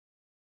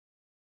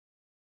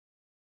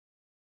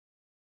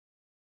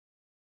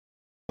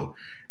So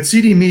at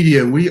CD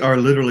Media, we are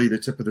literally the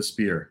tip of the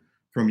spear.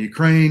 From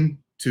Ukraine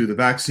to the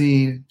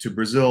vaccine to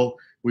Brazil,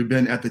 we've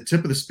been at the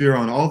tip of the spear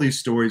on all these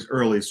stories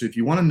early. So if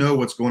you want to know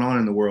what's going on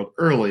in the world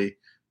early,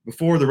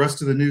 before the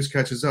rest of the news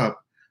catches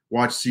up,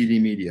 watch CD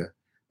Media.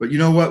 But you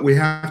know what? We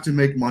have to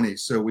make money.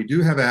 So we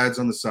do have ads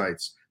on the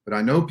sites. But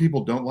I know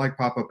people don't like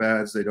pop-up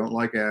ads. They don't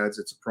like ads.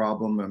 It's a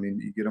problem. I mean,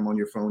 you get them on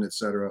your phone,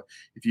 etc.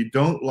 If you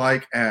don't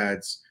like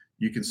ads,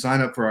 you can sign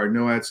up for our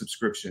no ad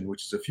subscription,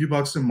 which is a few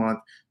bucks a month.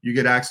 You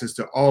get access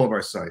to all of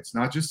our sites,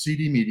 not just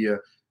CD Media,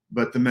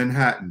 but the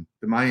Manhattan,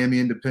 the Miami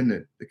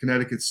Independent, the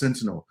Connecticut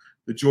Sentinel,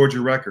 the Georgia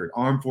Record,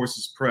 Armed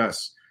Forces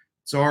Press,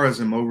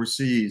 Tsarism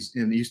overseas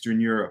in Eastern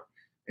Europe,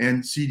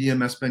 and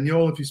CDM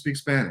Espanol if you speak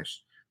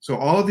Spanish. So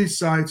all of these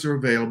sites are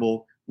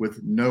available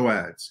with no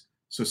ads.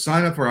 So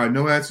sign up for our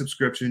no ad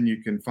subscription.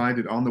 You can find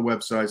it on the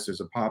websites. There's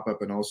a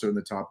pop-up and also in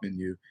the top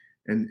menu.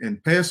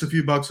 And pay us a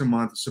few bucks a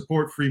month.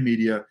 Support free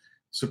media.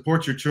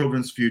 Support your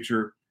children's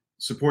future.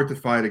 Support the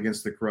fight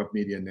against the corrupt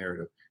media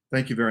narrative.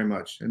 Thank you very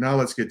much. And now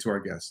let's get to our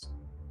guest.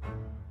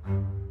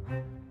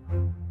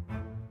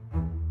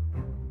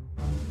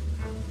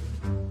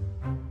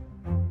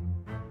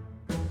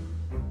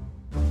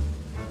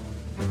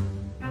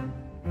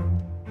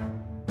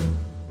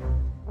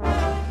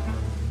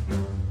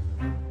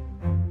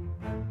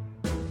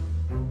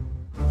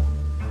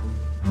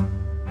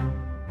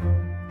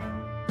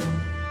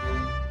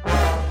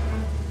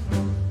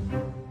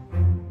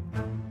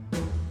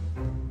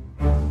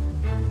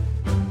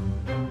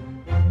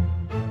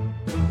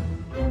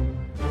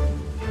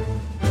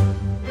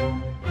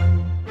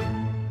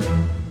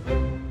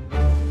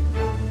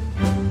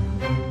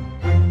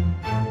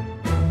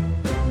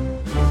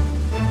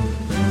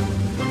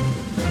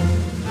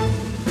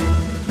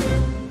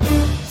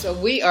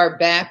 We are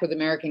back with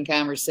American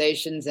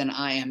Conversations, and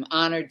I am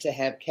honored to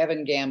have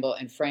Kevin Campbell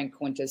and Frank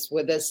Quintas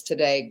with us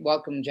today.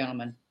 Welcome,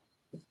 gentlemen.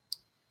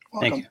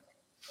 Welcome.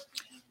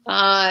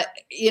 Thank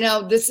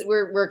you.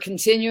 We're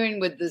continuing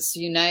with this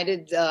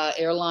United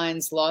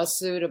Airlines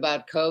lawsuit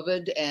about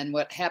COVID and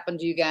what happened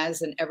to you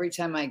guys. And every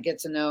time I get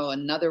to know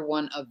another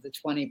one of the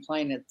 20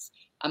 plaintiffs,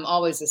 I'm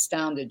always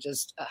astounded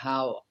just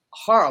how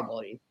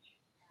horribly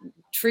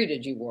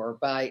treated you were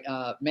by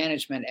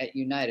management at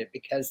United,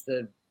 because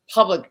the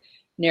public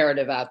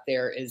narrative out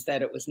there is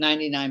that it was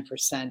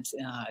 99%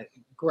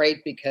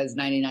 great because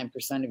 99%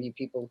 of you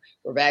people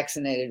were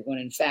vaccinated, when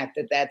in fact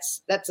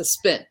that's a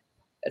spin.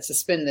 That's a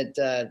spin that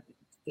the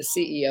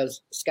CEO,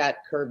 Scott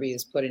Kirby,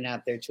 is putting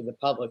out there to the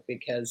public,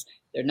 because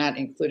they're not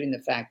including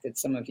the fact that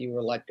some of you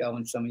were let go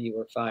and some of you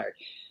were fired.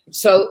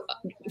 So,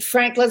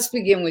 Frank, let's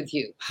begin with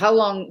you. How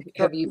long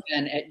have you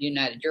been at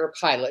United? You're a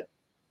pilot.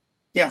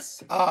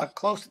 Yes,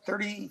 close to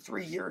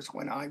 33 years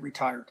when I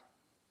retired.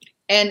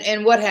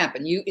 And what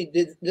happened?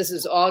 This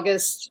is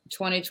August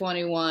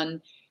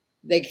 2021.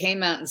 They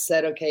came out and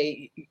said,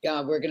 okay,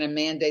 we're going to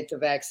mandate the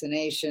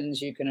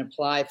vaccinations. You can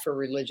apply for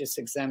religious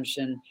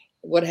exemption.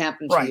 What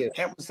happened to you?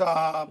 It was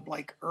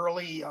like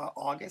early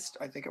August,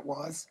 I think it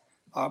was,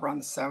 around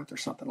the 7th or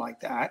something like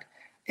that.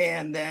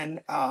 And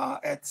then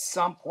at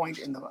some point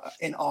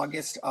in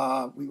August,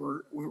 we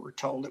were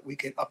told that we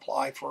could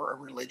apply for a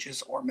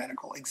religious or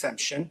medical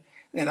exemption.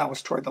 And that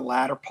was toward the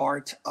latter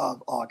part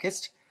of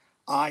August.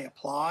 I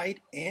applied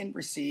and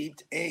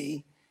received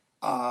a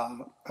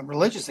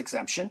religious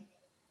exemption.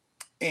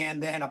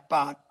 And then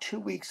about 2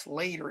 weeks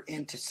later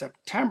into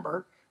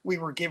September, we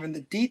were given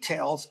the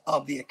details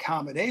of the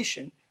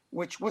accommodation,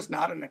 which was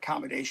not an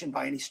accommodation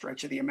by any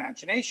stretch of the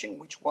imagination,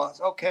 which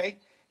was, okay,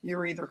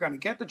 you're either going to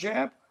get the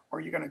jab or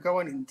you're going to go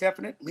on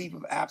indefinite leave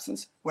of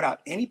absence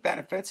without any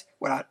benefits,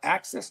 without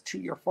access to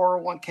your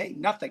 401k,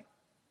 nothing.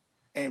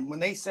 And when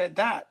they said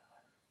that,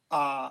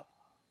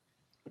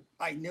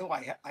 I knew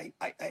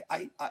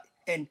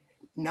and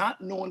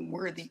not knowing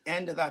where the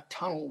end of that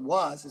tunnel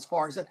was, as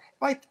far as that,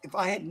 if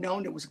I had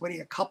known it was going to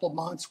be a couple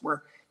months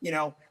where,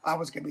 I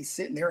was going to be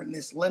sitting there in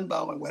this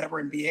limbo and whatever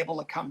and be able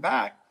to come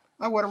back,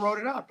 I would have wrote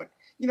it out. But,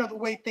 the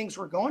way things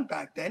were going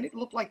back then, it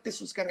looked like this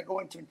was going to go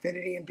into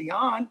infinity and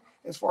beyond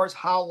as far as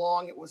how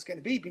long it was going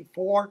to be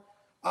before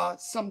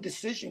some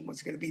decision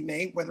was going to be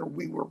made, whether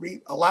we were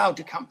allowed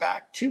to come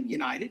back to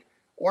United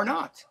or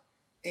not.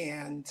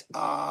 And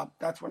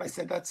that's when I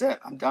said, that's it,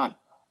 I'm done.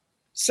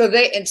 So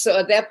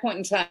at that point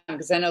in time,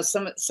 because I know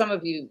some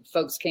of you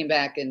folks came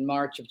back in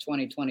March of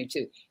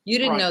 2022. You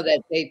didn't know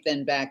that date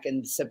then back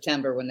in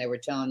September when they were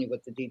telling you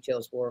what the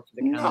details were for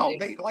the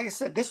accommodation. No, like I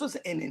said, this was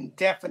an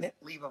indefinite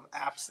leave of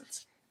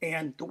absence.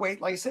 And the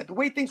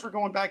way things were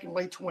going back in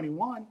late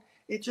 21,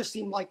 it just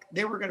seemed like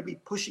they were going to be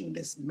pushing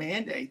this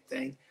mandate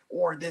thing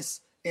or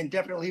this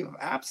indefinite leave of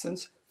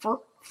absence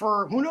for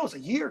who knows, a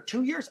year,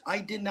 2 years. I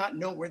did not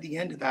know where the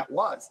end of that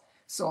was.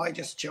 So I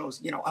just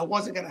chose, I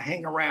wasn't going to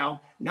hang around,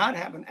 not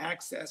having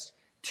access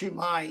to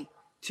my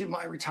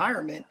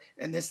retirement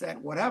and this,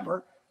 that,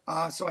 whatever.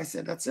 So I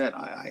said, that's it.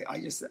 I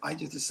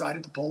just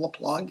decided to pull the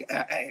plug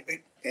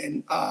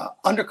and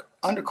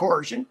under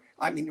coercion.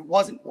 I mean, it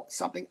wasn't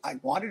something I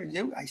wanted to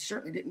do. I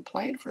certainly didn't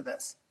plan for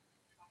this.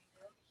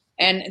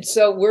 And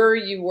so where are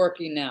you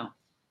working now?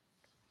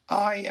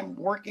 I am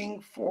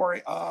working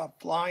for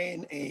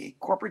flying a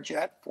corporate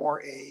jet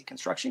for a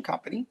construction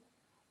company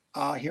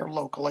here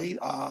locally.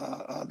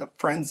 The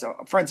friends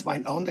of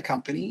mine own the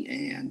company,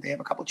 and they have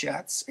a couple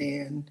jets,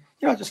 and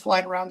just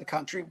flying around the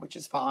country, which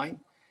is fine.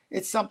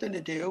 It's something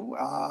to do.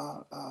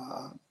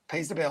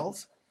 Pays the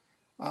bills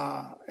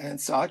and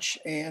such,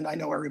 and I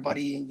know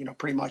everybody,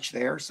 pretty much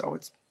there, so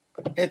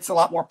it's a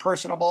lot more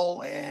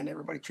personable, and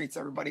everybody treats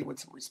everybody with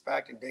some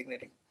respect and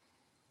dignity.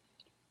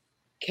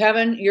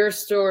 Kevin, your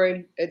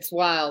story, it's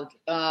wild.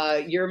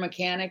 You're a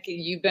mechanic.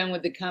 You've been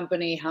with the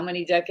company how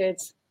many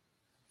decades?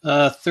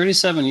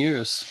 37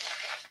 years.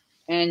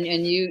 And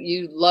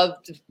you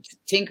loved to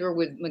tinker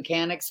with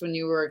mechanics when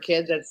you were a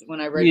kid. That's when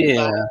I read your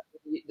bio.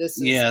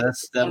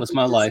 That was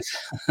my life.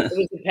 It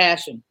was a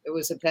passion. It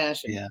was a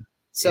passion. Yeah.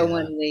 So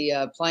when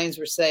the planes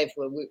were safe,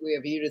 we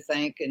have you to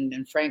thank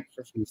and Frank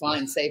for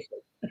flying safely.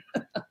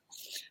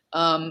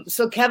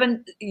 So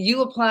Kevin,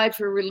 you applied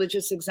for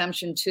religious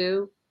exemption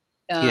too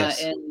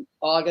in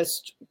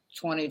August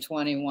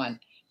 2021.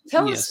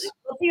 Tell us,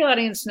 let the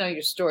audience know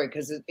your story,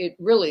 because it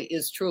really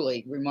is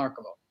truly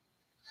remarkable.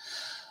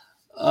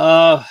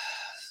 I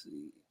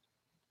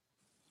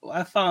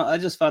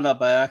just found out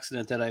by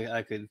accident that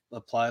I could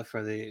apply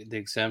for the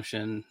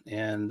exemption,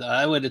 and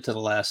I waited to the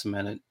last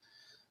minute.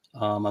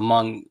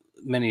 Among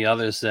many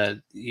others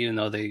that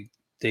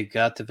they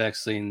got the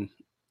vaccine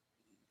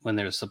when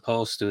they were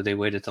supposed to, they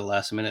waited to the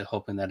last minute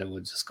hoping that it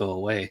would just go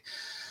away,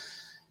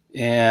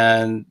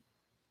 and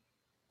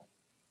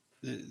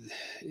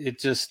it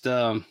just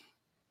I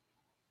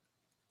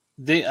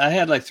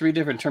had like 3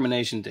 different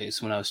termination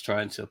dates when I was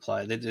trying to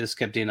apply. They just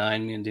kept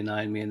denying me,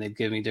 and they'd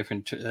give me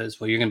different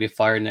well, you're going to be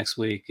fired next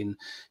week, and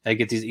I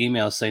get these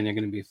emails saying they're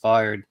going to be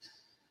fired.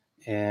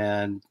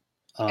 And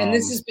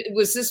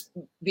was this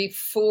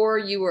before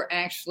you were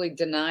actually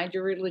denied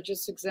your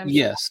religious exemption?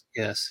 Yes,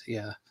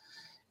 yeah.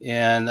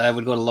 And I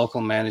would go to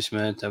local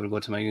management, I would go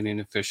to my union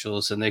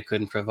officials, and they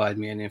couldn't provide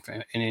me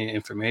any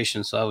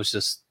information, so I was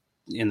just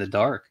in the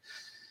dark.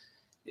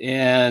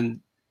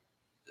 And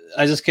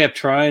I just kept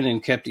trying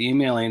and kept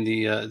emailing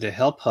the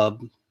help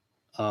hub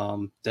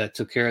that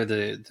took care of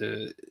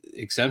the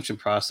exemption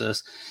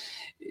process,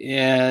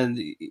 and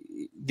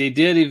they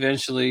did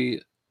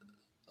eventually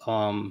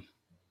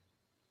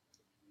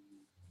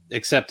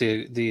accept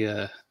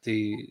the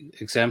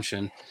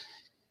exemption.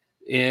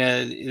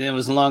 And it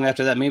was long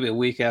after that, maybe a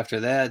week after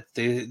that,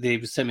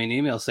 they sent me an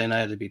email saying I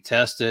had to be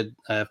tested.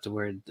 I have to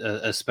wear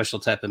a special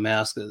type of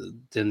mask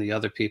than the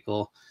other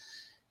people.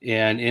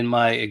 And in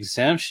my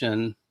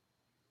exemption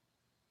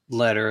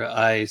letter,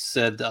 I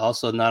said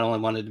also not only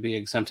wanted to be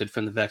exempted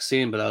from the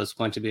vaccine, but I was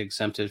going to be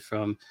exempted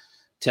from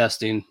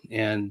testing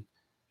and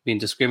being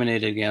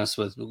discriminated against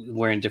with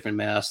wearing different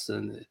masks,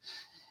 and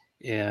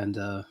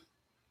they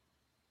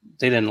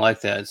didn't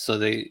like that. So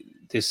they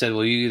said,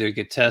 well, you either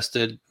get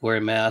tested, wear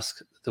a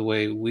mask the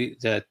way we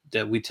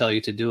tell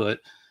you to do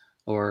it,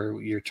 or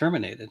you're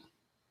terminated.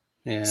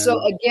 And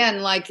so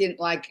again, like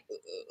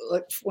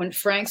when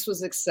Frank's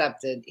was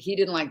accepted, he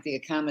didn't like the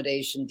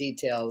accommodation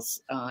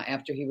details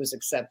after he was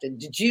accepted.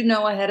 Did you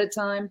know ahead of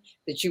time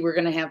that you were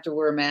going to have to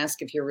wear a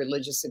mask if you're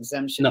religious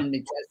exemption and be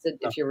tested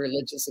if you're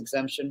religious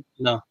exemption?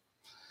 No.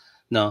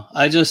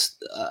 I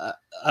just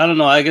I don't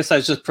know. I guess I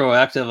was just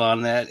proactive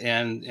on that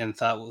and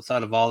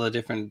thought of all the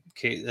different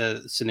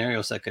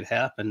scenarios that could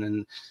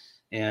happen,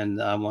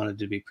 and I wanted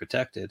to be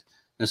protected,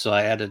 and so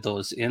I added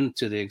those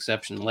into the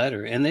exception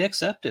letter, and they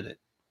accepted it.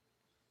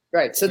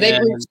 Right. So they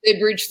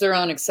breached their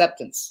own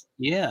acceptance.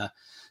 Yeah.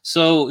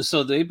 So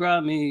they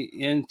brought me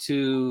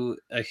into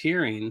a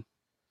hearing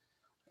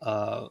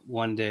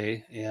one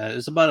day. Yeah, it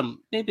was about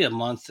maybe a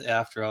month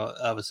after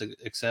I was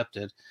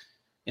accepted,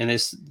 and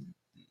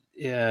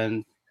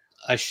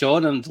I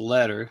showed them the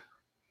letter,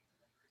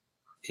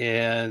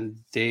 and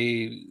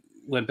they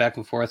went back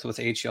and forth with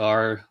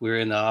HR. We were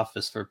in the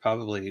office for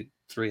probably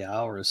 3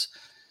 hours,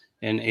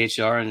 and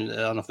HR, and I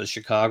don't know if it's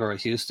Chicago or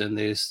Houston,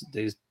 they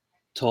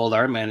told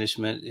our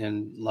management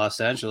in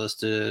Los Angeles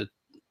to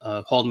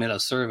hold me out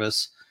of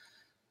service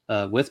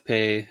with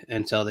pay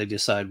until they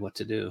decide what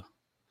to do.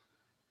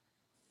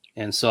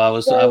 And so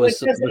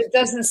it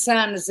doesn't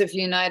sound as if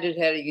United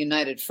had a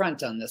united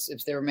front on this,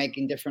 if they were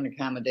making different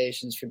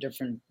accommodations for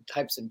different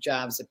types of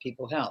jobs that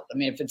people held. I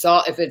mean,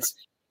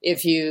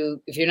 if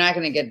you're not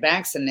going to get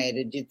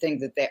vaccinated, you'd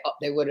think that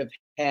they would have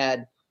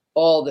had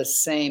all the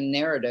same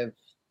narrative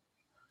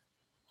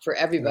for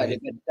everybody,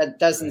 right. But that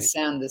doesn't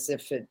sound as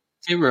if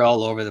they were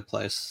all over the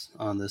place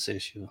on this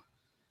issue.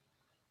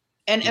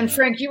 And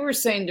Frank, you were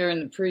saying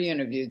during the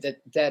pre-interview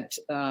that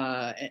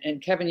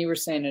and Kevin, you were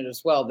saying it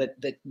as well,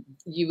 that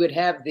you would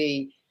have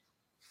the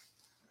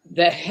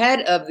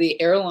head of the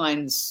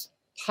Airlines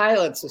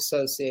Pilots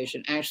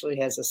Association actually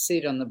has a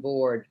seat on the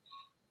board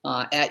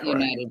at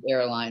United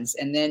Airlines,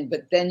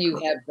 but then you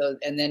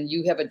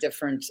have a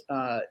different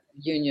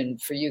union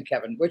for you,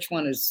 Kevin. Which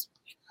one is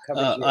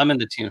covered? I'm in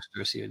the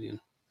Teamsters union.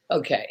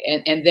 Okay,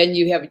 and then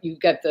you've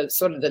got the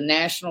sort of the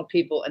national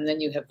people, and then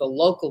you have the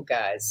local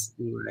guys.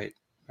 Right.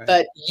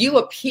 But you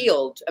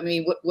appealed. I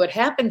mean, what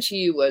happened to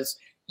you was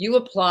You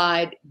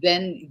applied,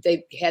 then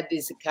they had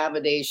these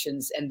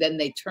accommodations, and then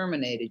they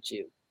terminated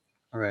you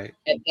Right.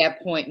 at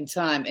that point in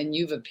time. And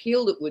you've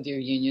appealed it with your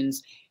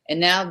unions. And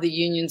now the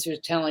unions are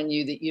telling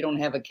you that you don't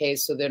have a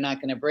case, so they're not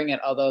going to bring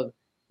it. Although,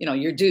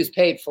 your dues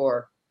paid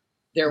for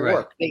their Right.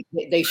 work.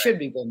 They should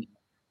be bringing it.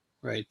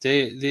 Right.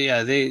 They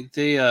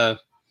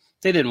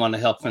didn't want to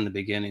help from the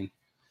beginning.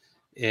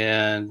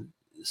 And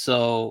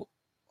so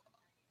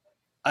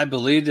I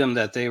believed them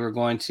that they were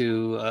going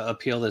to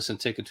appeal this and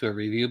take it to a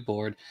review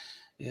board.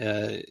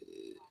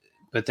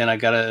 But then I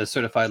got a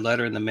certified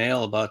letter in the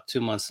mail about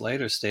 2 months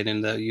later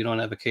stating that you don't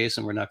have a case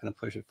and we're not going to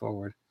push it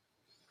forward.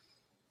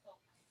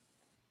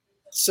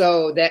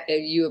 So that are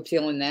you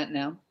appealing that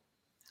now?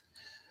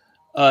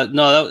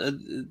 No,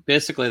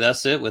 basically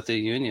that's it with the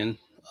union.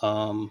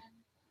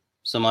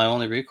 So my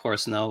only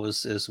recourse now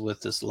is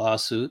with this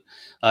lawsuit.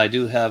 I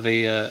do have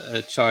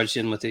a charge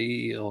in with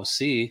the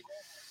EEOC,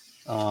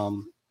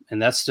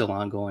 and that's still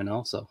ongoing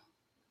also.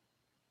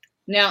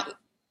 Now,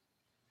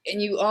 and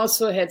you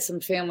also had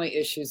some family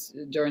issues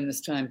during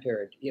this time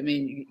period. I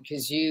mean,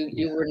 because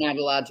you were not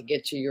allowed to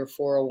get to your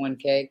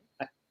 401k,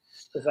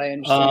 as I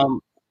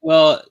understand.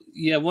 Well,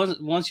 yeah.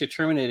 Once you're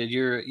terminated,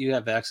 you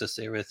have access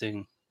to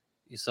everything.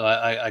 So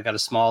I got a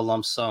small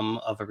lump sum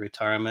of a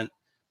retirement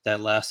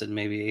that lasted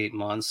maybe 8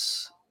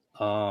 months.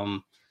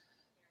 I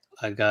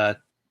got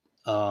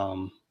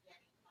some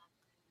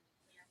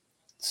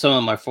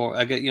of my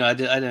I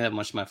didn't have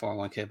much of my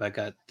 401k, but I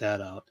got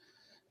that out.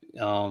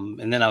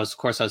 And then I was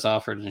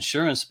offered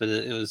insurance, but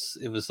it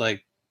was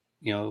like,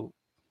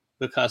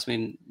 it cost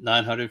me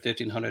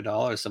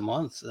 $1,500 a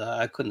month.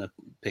 I couldn't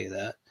pay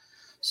that.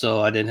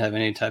 So I didn't have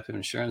any type of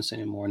insurance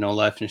anymore. No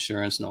life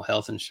insurance, no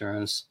health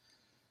insurance.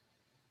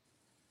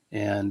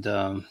 And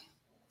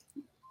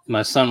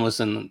my son was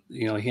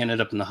he ended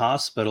up in the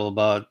hospital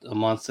about a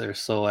month or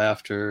so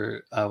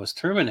after I was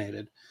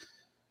terminated.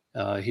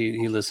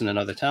 He lives in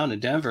another town in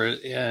Denver,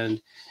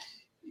 and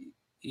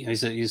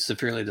he's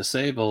severely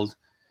disabled,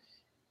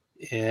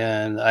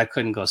 and I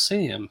couldn't go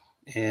see him.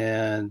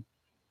 And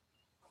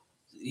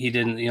he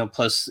didn't,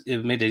 plus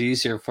it made it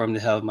easier for him to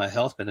have my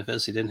health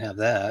benefits. He didn't have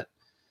that.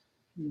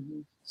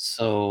 Mm-hmm.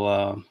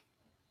 So,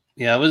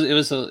 it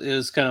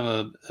was kind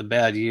of a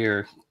bad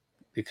year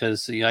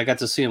because I got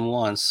to see him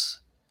once,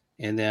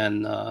 and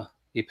then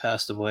he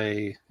passed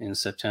away in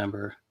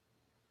September.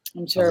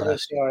 I'm terribly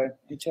sorry.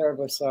 I'm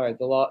terribly sorry.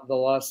 The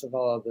loss of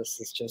all of this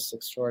is just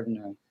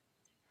extraordinary.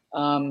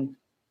 And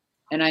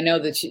I know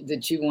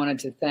that you wanted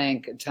to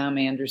thank Tom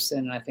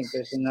Anderson. I think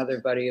there's another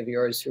buddy of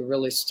yours who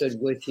really stood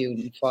with you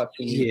and fought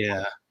for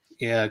you.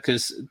 Yeah,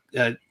 because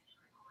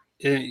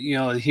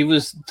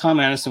Tom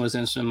Anderson was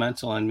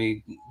instrumental in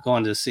me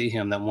going to see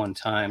him that one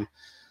time.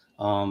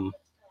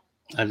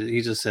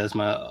 He just has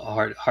my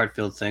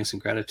heartfelt thanks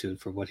and gratitude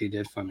for what he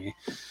did for me.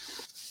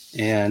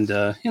 And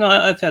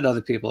I've had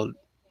other people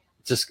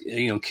just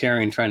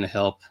caring, trying to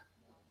help.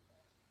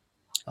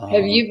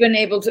 Have you been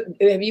able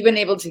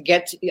to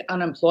get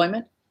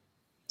unemployment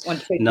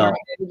once they terminated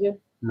you?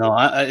 No,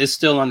 it's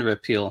still under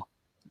appeal.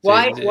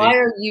 Why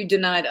are you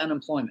denied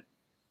unemployment?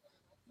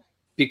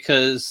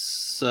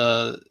 Because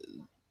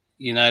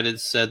United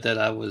said that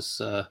I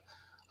was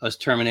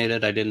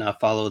terminated. I did not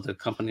follow the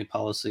company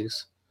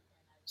policies.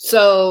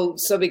 So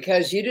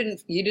because you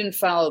didn't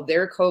follow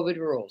their COVID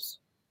rules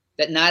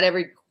that not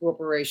every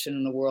corporation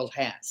in the world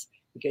has,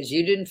 because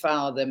you didn't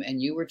follow them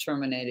and you were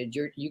terminated,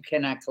 you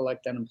cannot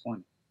collect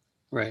unemployment.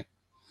 Right.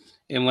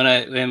 And when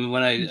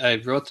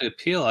I wrote the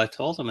appeal, I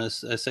told them, I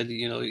said,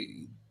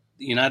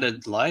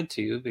 United lied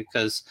to you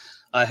because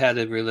I had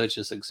a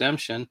religious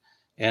exemption,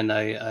 and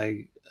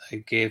I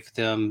gave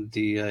them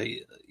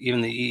the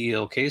even the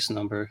EEOC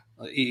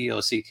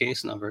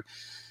case number.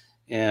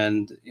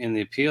 And in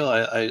the appeal,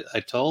 I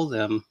told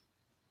them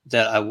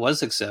that I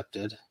was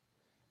accepted,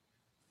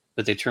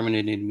 but they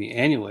terminated me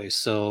anyway.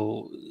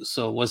 So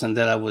it wasn't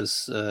that I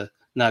was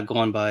not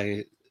going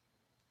by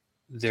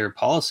their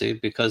policy,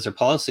 because their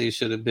policy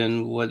should have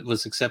been what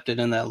was accepted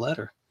in that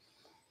letter.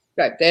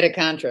 Right. They had a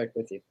contract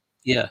with you.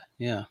 Yeah.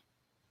 They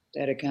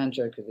had a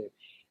contract with you.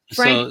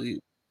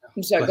 Frank,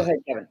 I'm sorry. Go ahead,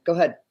 Kevin. Go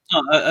ahead.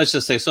 No, I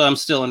should say, so I'm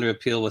still under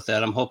appeal with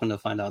that. I'm hoping to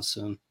find out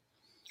soon.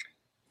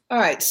 All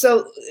right.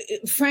 So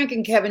Frank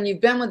and Kevin,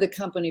 you've been with the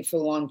company for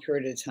a long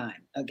period of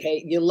time.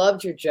 Okay. You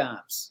loved your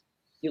jobs.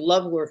 You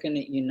loved working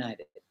at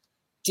United.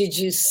 Did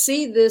you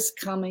see this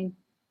coming?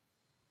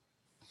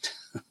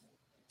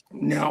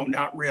 No,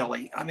 not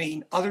really. I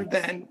mean, other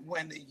than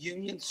when the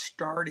union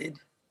started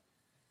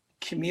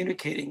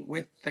communicating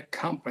with the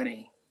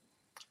company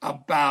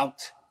about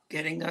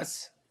getting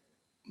us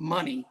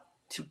money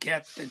to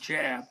get the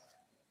jab,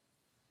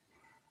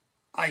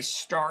 I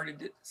started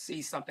to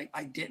see something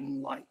I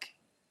didn't like.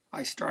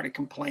 I started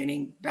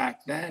complaining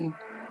back then,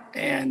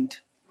 and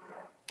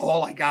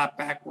all I got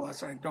back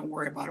was, don't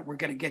worry about it. We're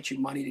going to get you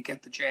money to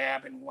get the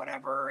jab and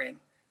whatever.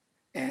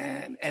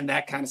 And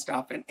that kind of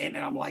stuff. And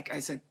I'm like, I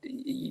said,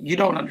 you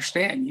don't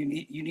understand. You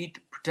need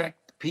to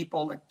protect the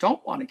people that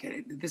don't want to get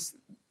it.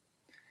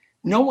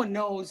 No one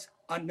knows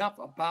enough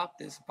about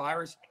this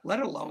virus, let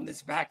alone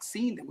this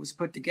vaccine that was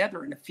put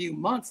together in a few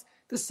months,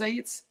 to say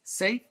it's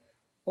safe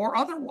or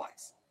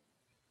otherwise.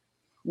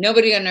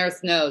 Nobody on earth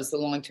knows the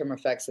long-term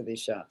effects of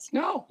these shots.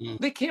 No,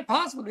 they can't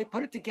possibly. They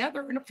put it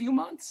together in a few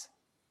months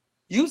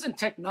using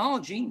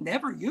technology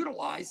never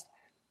utilized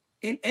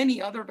in any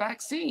other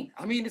vaccine.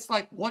 I mean, it's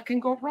like, what can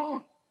go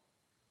wrong?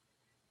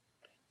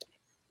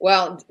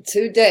 Well,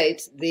 to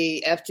date,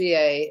 the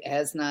FDA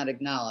has not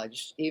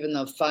acknowledged, even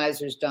though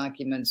Pfizer's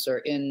documents are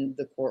in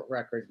the court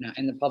record now,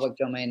 in the public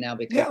domain now,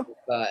 because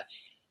of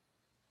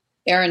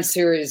Aaron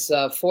Siri's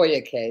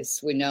FOIA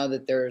case. We know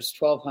that there's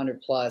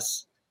 1,200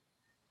 plus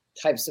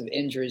types of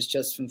injuries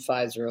just from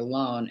Pfizer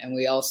alone. And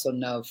we also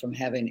know from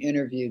having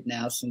interviewed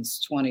now since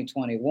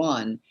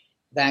 2021,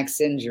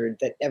 VaxInjured,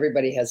 that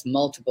everybody has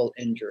multiple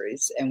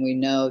injuries. And we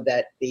know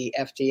that the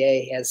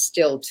FDA has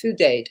still to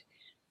date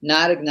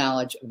not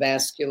acknowledged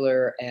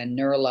vascular and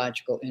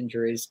neurological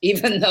injuries,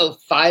 even though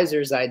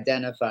Pfizer's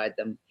identified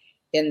them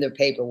in the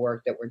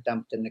paperwork that were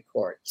dumped in the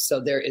court.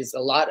 So there is a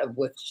lot of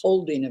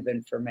withholding of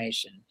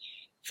information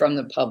from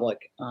the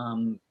public,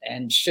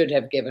 and should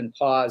have given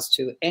pause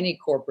to any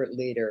corporate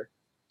leader.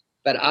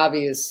 But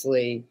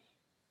obviously,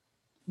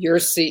 your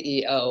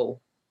CEO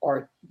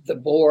or the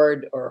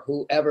board or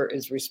whoever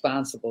is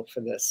responsible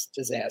for this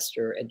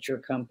disaster at your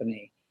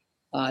company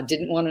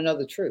didn't want to know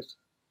the truth.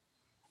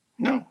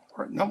 No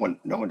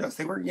one does.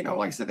 They were,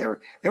 like I said, there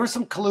was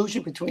some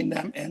collusion between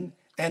them and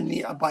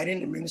the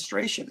Biden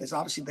administration. As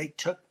obviously they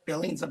took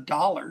billions of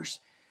dollars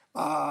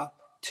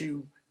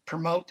to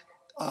promote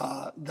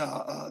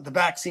the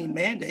vaccine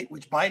mandate,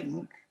 which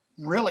Biden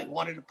really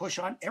wanted to push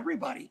on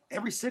everybody,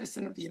 every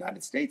citizen of the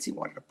United States. He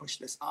wanted to push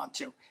this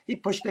onto. He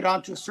pushed it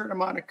onto a certain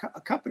amount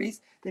of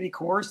companies that he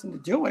coerced into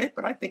doing it,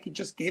 but I think he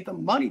just gave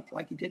them money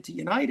like he did to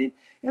United.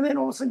 And then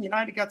all of a sudden,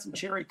 United got some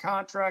cherry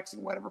contracts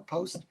and whatever,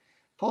 post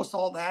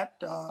all that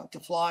to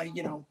fly,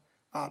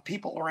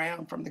 people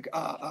around from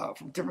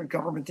different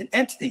government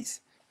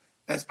entities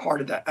as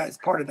part of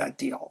that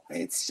deal.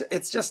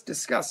 It's just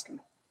disgusting.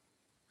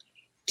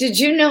 Did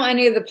you know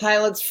any of the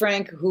pilots,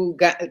 Frank,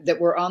 that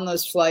were on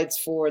those flights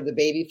for the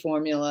baby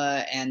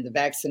formula and the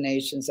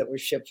vaccinations that were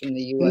shipped from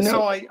the U.S.?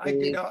 No, I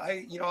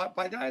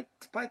by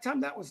the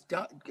time that was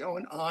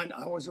going on,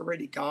 I was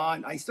already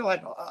gone. I still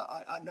had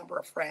a number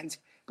of friends,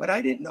 but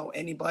I didn't know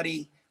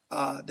anybody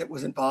that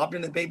was involved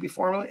in the baby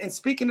formula. And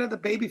speaking of the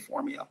baby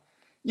formula,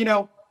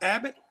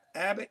 Abbott,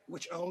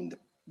 which owned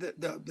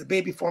the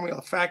baby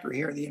formula factory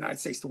here in the United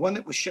States, the one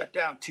that was shut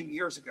down 2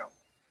 years ago,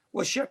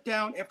 was shut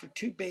down after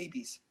 2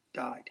 babies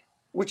died,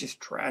 which is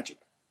tragic.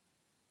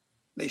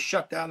 They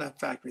shut down that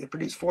factory. They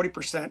produce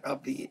 40%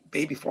 of the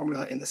baby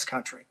formula in this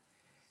country.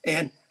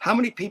 And how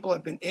many people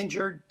have been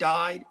injured,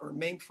 died, or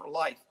maimed for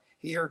life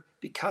here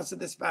because of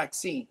this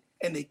vaccine?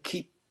 And they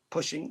keep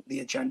pushing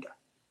the agenda.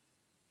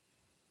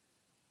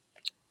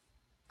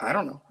 I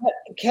don't know.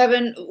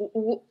 Kevin,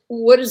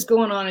 what is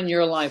going on in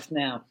your life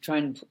now?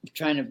 Trying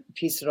to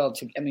piece it all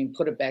together.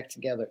 Put it back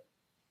together.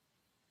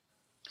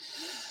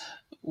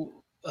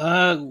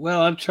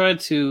 Well, I've tried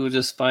to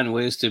just find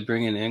ways to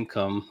bring in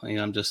income.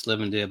 I'm just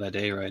living day by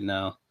day right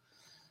now.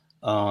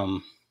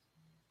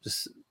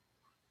 Just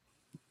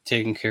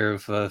taking care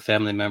of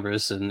family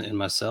members and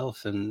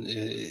myself, and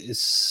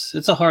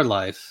it's a hard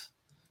life.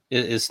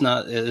 It's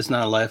not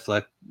a life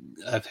like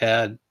I've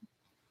had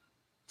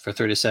for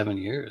 37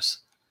 years.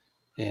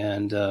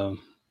 And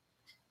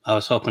I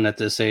was hoping at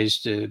this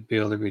age to be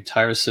able to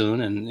retire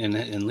soon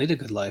and lead a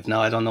good life.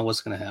 Now I don't know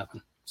what's going to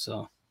happen.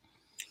 So,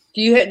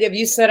 have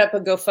you set up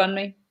a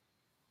GoFundMe?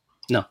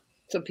 No.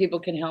 So people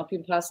can help you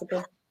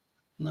possibly?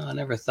 No, I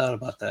never thought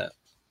about that.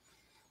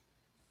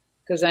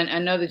 Because I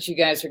know that you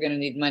guys are going to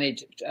need money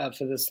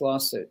for this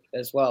lawsuit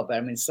as well.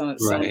 But some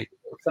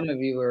of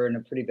you are in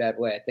a pretty bad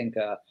way. I think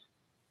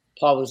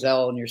Paul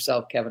Lozelle and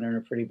yourself, Kevin, are in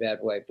a pretty bad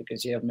way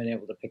because you haven't been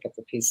able to pick up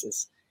the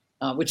pieces.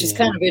 Which is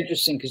kind of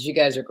interesting because you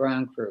guys are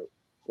ground crew,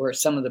 where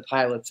some of the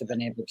pilots have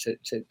been able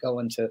to go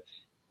into,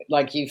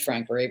 like you,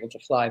 Frank, are able to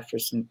fly for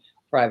some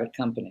private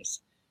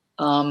companies.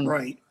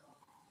 Right.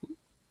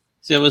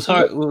 See, it was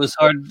hard. What was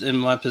hard in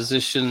my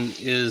position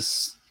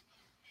is,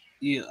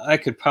 I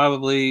could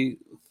probably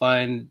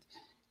find,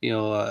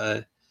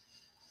 a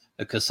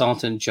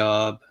consultant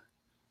job,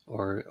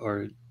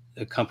 or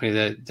a company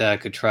that I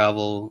could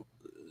travel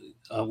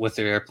with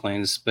their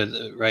airplanes, but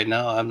right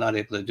now I'm not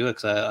able to do it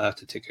because I have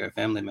to take care of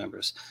family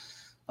members.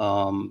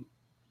 At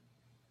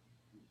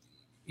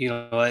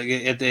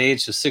the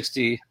age of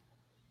 60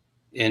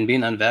 and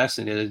being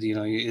unvaccinated,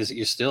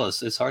 you're still,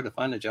 it's hard to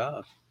find a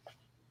job.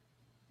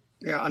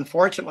 Yeah,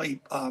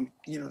 unfortunately,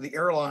 the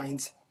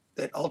airlines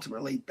that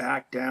ultimately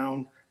backed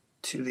down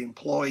to the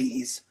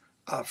employees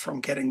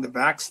from getting the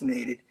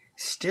vaccinated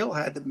still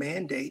had the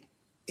mandate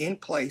in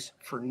place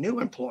for new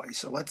employees.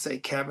 So let's say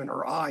Kevin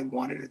or I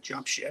wanted to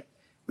jump ship.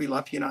 We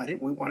left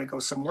United. We want to go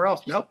somewhere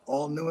else. Nope.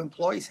 All new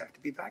employees have to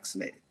be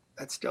vaccinated.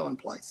 That's still in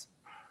place.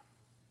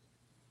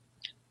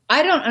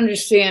 I don't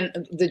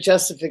understand the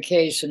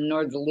justification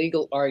nor the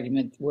legal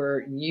argument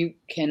where you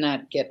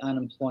cannot get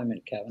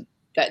unemployment, Kevin.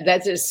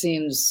 That just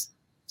seems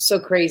so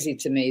crazy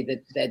to me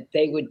that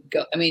they would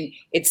go. I mean,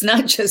 it's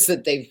not just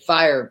that they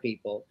fire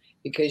people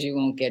because you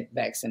won't get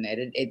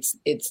vaccinated.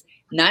 It's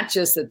not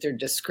just that they're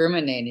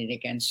discriminating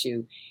against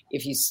you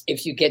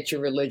if you get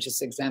your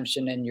religious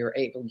exemption and you're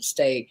able to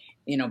stay,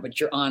 but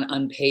you're on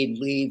unpaid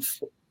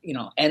leave,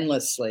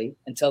 endlessly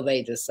until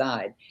they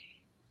decide.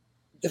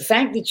 The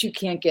fact that you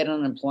can't get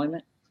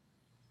unemployment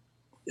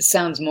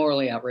sounds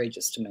morally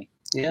outrageous to me.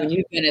 Yeah.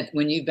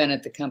 When you've been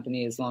at the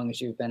company as long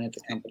as you've been at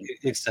the company.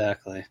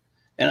 Exactly.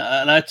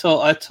 And I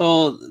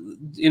told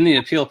in the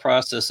appeal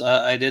process,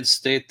 I did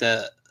state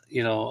that,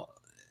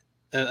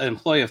 an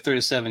employee of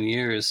 37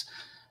 years,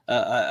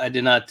 I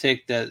did not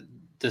take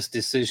this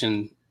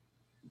decision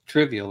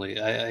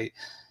trivially. I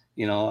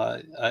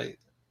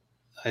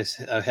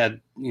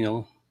had,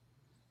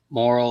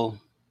 moral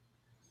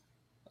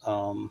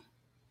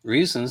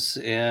reasons,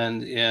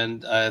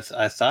 and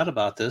I thought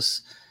about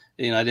this.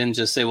 I didn't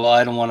just say, well,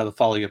 I don't want to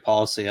follow your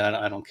policy.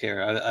 I don't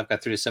care. I've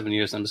got 37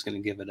 years. I'm just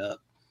going to give it up.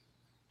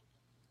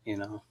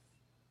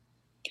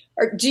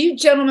 Do you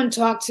gentlemen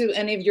talk to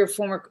any of your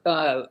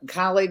former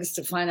colleagues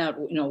to find out,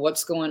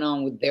 what's going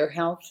on with their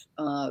health,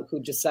 who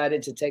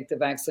decided to take the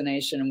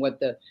vaccination, and what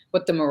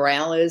the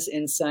morale is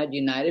inside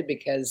United?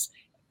 Because,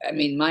 I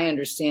mean, my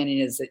understanding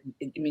is that,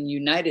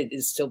 United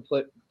is still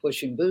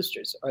pushing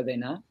boosters, are they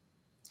not?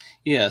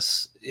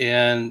 Yes,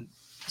 and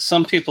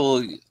some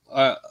people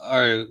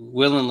are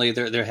willingly,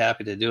 they're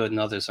happy to do it, and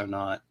others are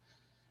not.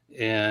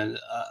 And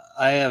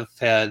I have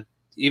had,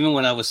 even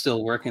when I was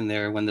still working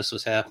there, when this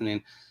was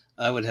happening,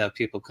 I would have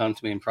people come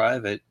to me in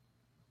private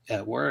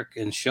at work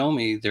and show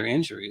me their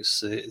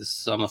injuries.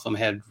 Some of them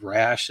had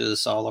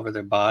rashes all over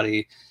their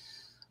body.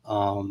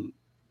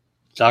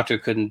 Doctor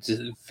couldn't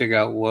figure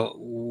out what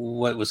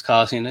was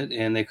causing it,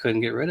 and they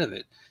couldn't get rid of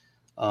it.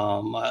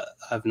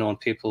 I've known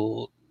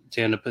people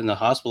to end up in the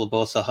hospital.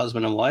 Both the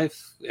husband and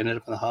wife ended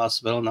up in the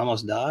hospital and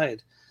almost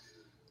died.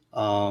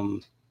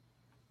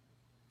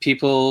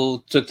 People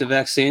took the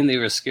vaccine. They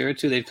were scared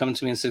to. They'd come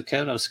to me and said,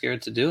 Kevin, I'm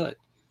scared to do it.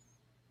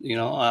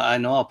 I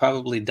know I'll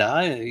probably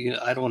die.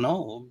 I don't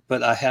know,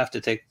 but I have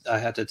to take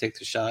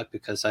the shot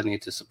because I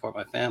need to support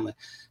my family.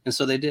 And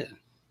so they did.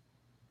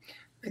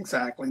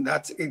 Exactly. And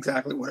that's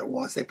exactly what it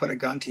was. They put a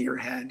gun to your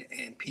head,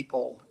 and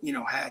people,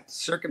 had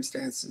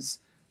circumstances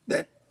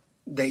that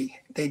they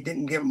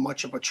didn't give them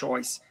much of a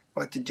choice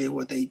but to do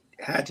what they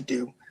had to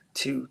do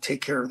to take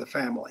care of the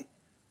family.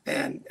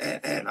 And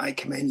I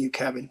commend you,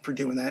 Kevin, for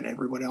doing that, and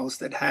everyone else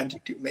that had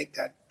to make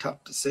that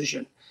tough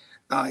decision.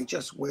 I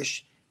just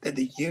wish that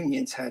the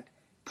unions had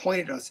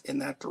pointed us in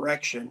that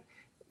direction,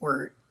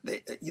 where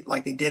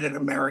like they did at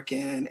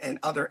American and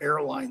other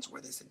airlines,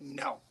 where they said,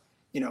 no,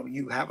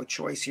 you have a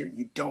choice here.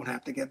 You don't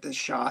have to get this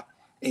shot.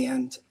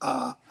 And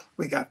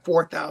we got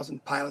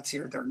 4,000 pilots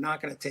here. They're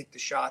not going to take the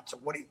shot. So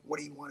what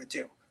do you want to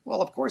do?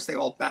 Well, of course they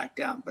all backed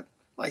down. But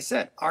like I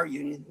said, our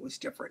union was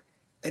different.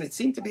 And it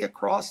seemed to be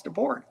across the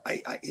board.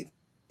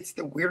 It's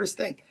the weirdest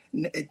thing.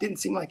 It didn't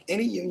seem like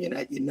any union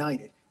at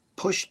United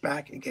pushed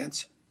back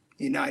against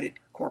United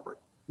corporate.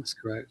 That's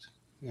correct.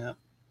 Yeah.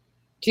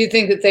 Do you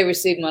think that they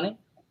received money?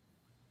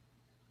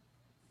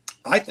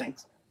 I think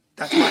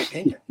that's my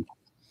opinion.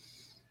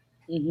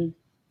 Mm-hmm.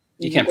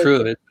 You can't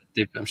prove it.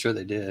 I'm sure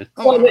they did.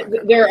 Well,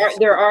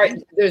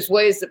 there's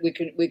ways that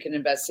we can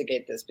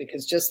investigate this,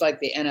 because just like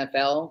the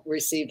NFL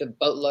received a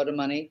boatload of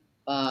money,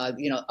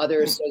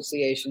 other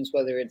associations,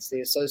 whether it's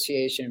the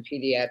Association of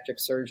Pediatric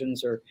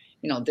Surgeons or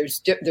there's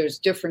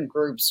different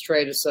groups,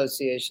 trade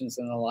associations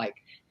and the like,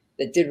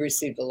 that did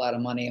receive a lot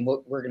of money. And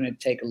we're going to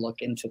take a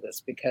look into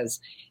this, because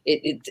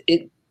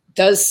it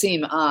does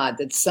seem odd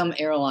that some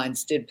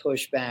airlines did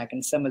push back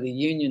and some of the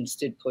unions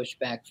did push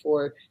back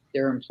for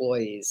their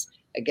employees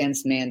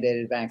against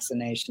mandated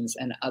vaccinations,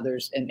 and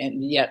others.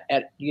 And yet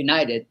at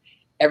United,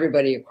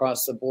 everybody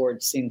across the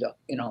board seemed to,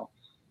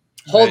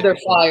 hold their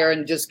fire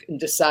and just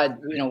decide,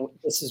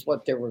 this is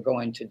what they were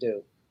going to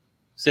do.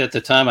 See, at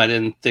the time, I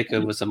didn't think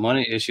it was a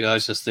money issue. I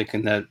was just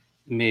thinking that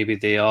maybe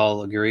they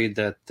all agreed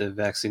that the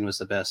vaccine was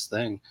the best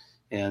thing,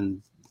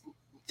 and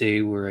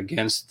they were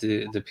against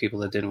the people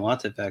that didn't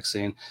want the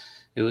vaccine.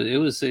 It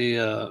was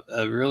a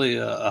really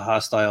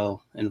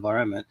hostile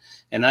environment,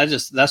 and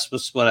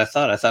that's what I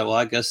thought. I thought, well,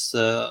 I guess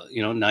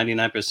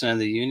 99% of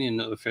the union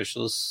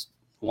officials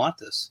want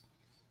this.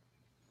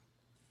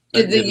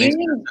 Did the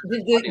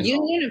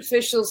union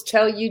officials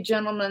tell you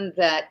gentlemen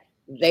that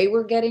they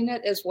were getting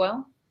it as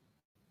well?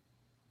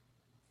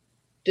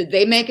 Did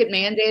they make it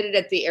mandated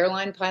at the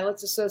Airline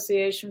Pilots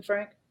Association,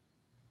 Frank?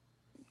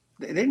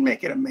 They didn't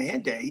make it a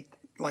mandate.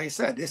 Like I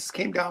said, this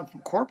came down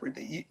from corporate.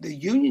 The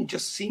union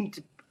just seemed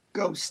to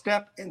go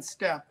step in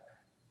step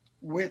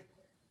with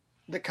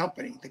the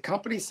company. The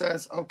company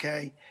says,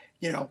 okay,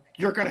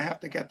 you're going to have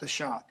to get the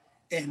shot.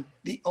 And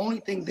the only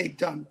thing they've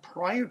done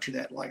prior to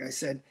that, like I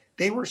said,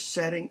 they were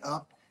setting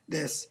up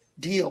this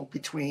deal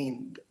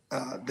between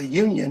the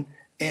union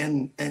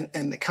and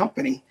the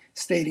company,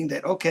 stating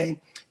that, okay,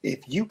 if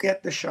you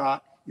get the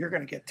shot, you're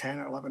going to get 10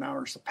 or 11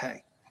 hours of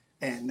pay.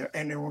 and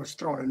they were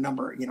throwing a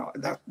number,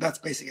 that's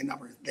basically a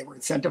number. They were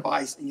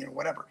incentivized,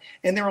 whatever.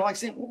 And they were like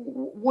saying,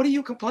 what are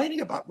you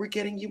complaining about? We're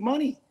getting you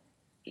money.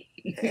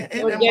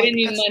 And We're I'm getting like,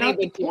 you that's money, not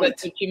the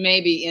point. but you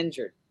may be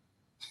injured.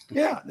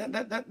 Yeah,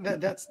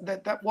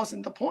 that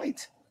wasn't the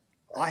point.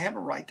 I have a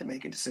right to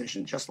make a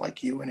decision just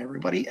like you and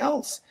everybody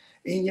else.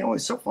 And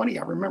it's so funny.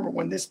 I remember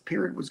when this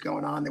period was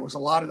going on, there was a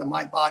lot of the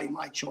my body,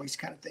 my choice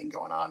kind of thing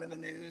going on in the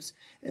news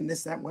and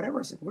this, that, whatever.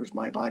 I said, where's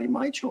my body,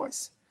 my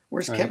choice?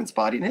 Where's Kevin's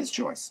body and his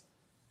choice?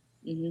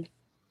 Mm-hmm.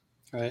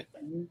 Right.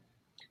 Mm-hmm.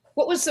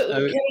 What was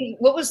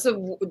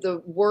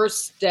the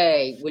worst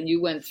day when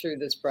you went through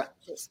this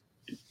process?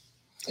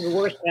 The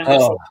worst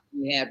conversation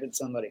you had with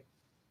somebody?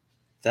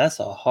 That's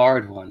a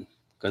hard one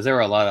because there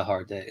were a lot of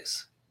hard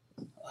days.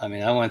 I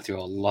mean, I went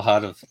through a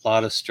lot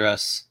of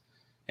stress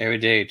every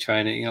day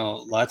trying to, a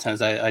lot of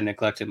times I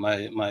neglected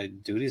my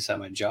duties at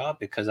my job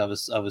because I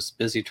was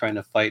busy trying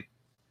to fight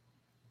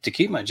to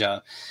keep my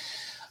job.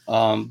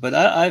 But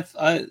I've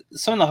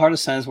some of the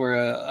hardest times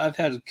where I've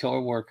had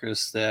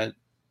coworkers that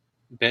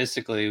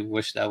basically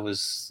wish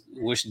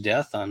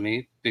death on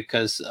me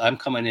because I'm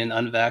coming in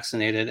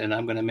unvaccinated and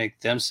I'm going to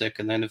make them sick.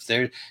 And then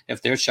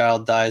if their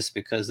child dies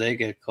because they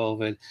get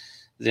COVID,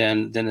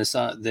 then it's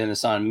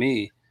on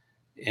me.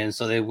 And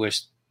so they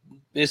wish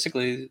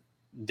basically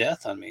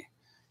death on me.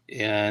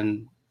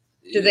 And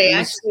do they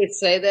actually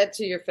say that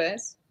to your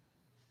face?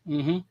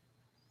 Mm-hmm.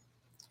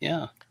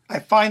 Yeah. I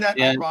find that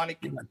ironic,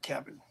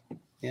 Kevin.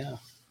 Yeah.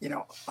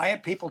 I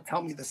have people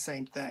tell me the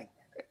same thing.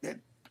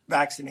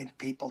 Vaccinated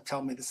people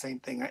tell me the same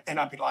thing. And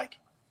I'd be like,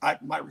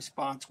 my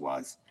response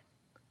was,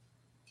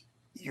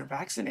 you're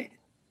vaccinated.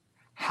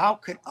 How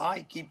could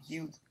I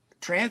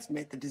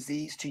transmit the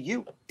disease to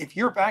you? If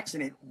you're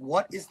vaccinated,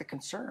 what is the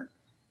concern?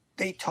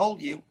 They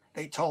told you,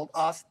 they told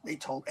us, they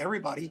told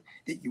everybody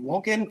that you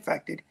won't get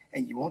infected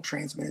and you won't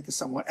transmit it to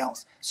someone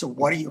else. So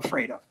what are you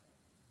afraid of?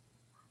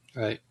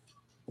 Right.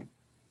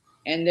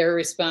 And their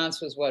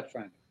response was what,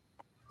 Frank?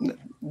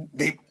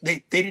 They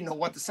didn't know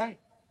what to say.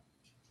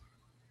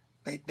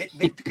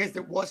 Because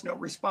there was no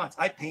response.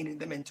 I painted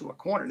them into a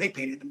corner. They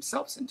painted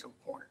themselves into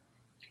a corner.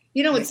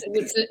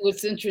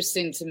 What's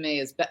interesting to me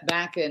is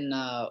back in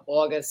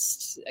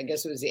August, I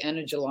guess it was the end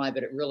of July,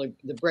 but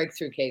the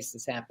breakthrough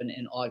cases happened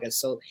in August.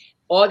 So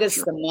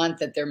August, the month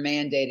that they're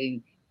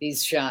mandating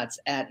these shots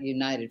at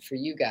United for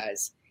you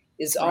guys,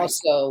 is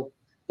also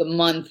the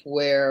month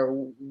where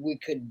we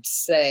could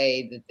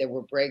say that there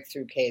were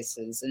breakthrough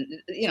cases.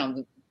 And,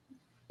 the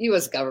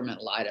U.S.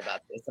 government lied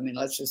about this. I mean,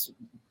 let's just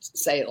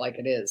say it like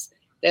it is.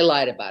 They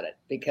lied about it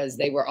because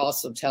they were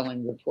also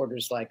telling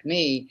reporters like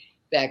me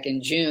back in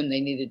June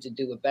they needed to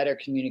do a better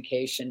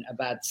communication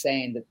about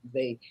saying that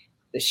the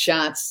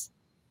shots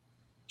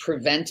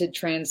prevented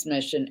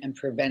transmission and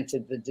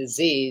prevented the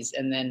disease.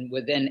 And then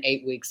within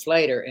 8 weeks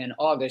later, in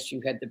August,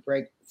 you had the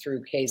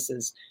breakthrough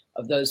cases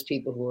of those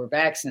people who were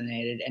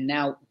vaccinated. And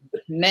now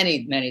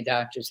many, many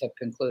doctors have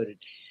concluded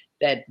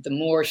that the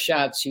more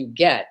shots you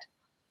get,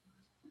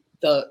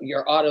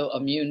 your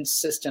autoimmune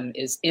system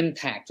is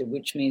impacted,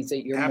 which means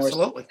that you're more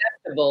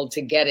susceptible to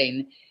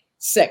getting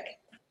sick.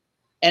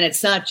 And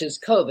it's not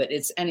just COVID,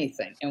 it's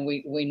anything. And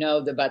we know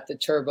about the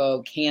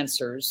turbo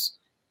cancers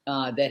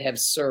that have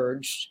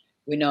surged.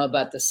 We know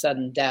about the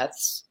sudden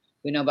deaths.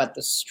 We know about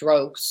the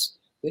strokes.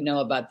 We know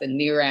about the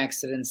near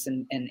accidents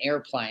in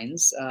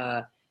airplanes.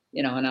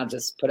 And I'll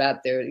just put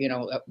out there,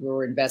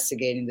 we're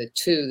investigating the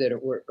 2 that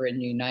were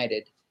in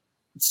United.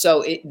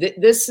 So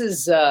this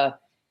is...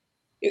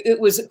 It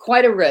was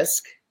quite a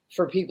risk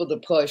for people to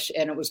push,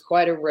 and it was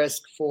quite a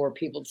risk for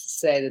people to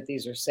say that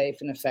these are safe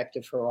and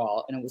effective for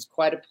all. And it was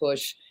quite a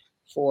push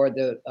for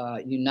the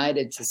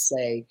United to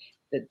say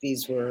that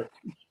these were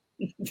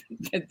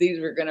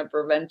going to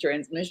prevent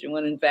transmission,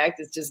 when in fact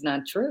it's just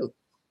not true.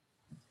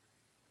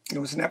 It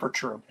was never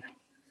true.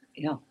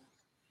 Yeah.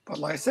 But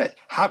like I said,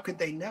 how could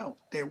they know?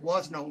 There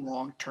was no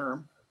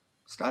long-term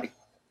study.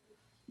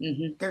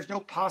 Mm-hmm. There's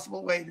no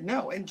possible way to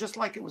know. And just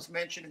like it was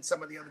mentioned in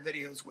some of the other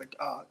videos with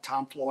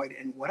Tom Floyd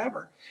and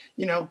whatever,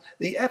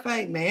 the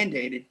FAA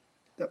mandated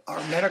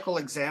our medical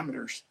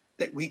examiners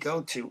that we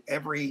go to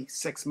every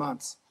 6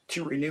 months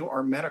to renew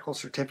our medical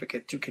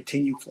certificate to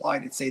continue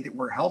flight and say that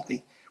we're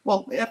healthy.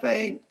 Well, the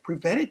FAA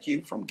prevented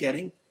you from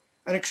getting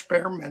an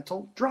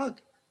experimental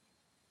drug.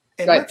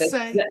 And let's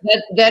say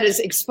that is,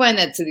 explain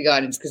that to the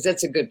audience, because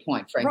that's a good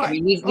point, Frank. Right. I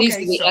mean, these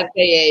are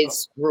the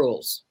FAA's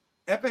rules.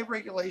 FAA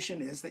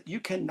regulation is that you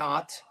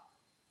cannot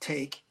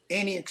take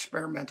any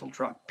experimental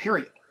drug,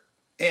 period.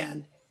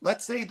 And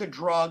let's say the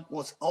drug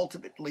was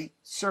ultimately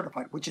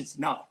certified, which it's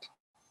not.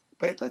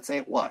 But let's say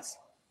it was.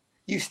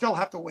 You still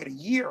have to wait a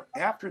year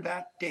after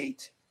that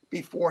date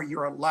before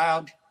you're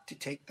allowed to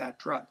take that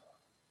drug.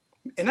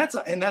 And that's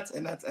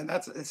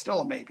it's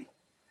still a maybe.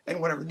 And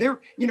whatever.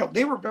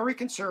 They were very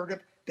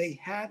conservative. They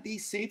had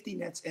these safety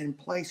nets in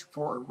place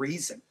for a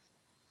reason.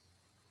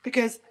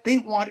 Because they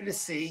wanted to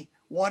see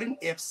what and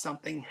if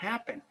something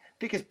happened,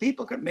 because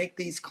people could make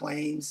these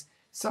claims.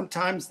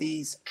 Sometimes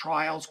these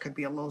trials could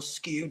be a little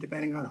skewed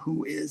depending on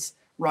who is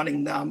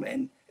running them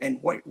and and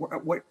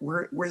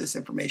where this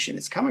information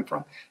is coming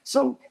from.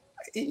 So,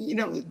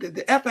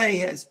 the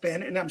FAA has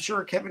been, and I'm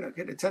sure Kevin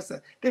could attest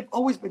that, they've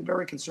always been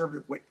very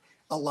conservative with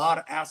a lot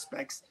of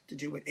aspects to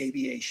do with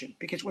aviation,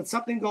 because when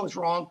something goes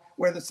wrong,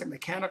 whether it's a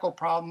mechanical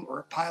problem or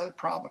a pilot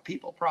problem, a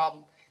people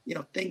problem,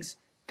 things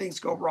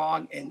go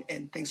wrong,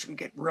 and things can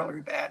get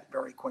really bad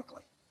very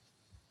quickly.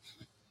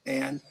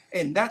 And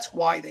that's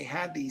why they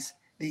had these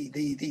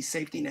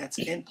safety nets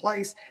in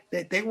place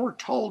that they were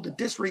told to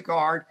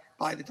disregard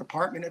by the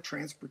Department of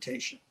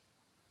Transportation.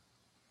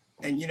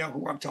 And you know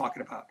who I'm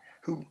talking about,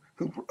 who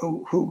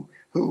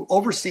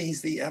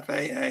oversees the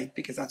FAA,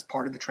 because that's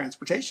part of the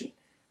transportation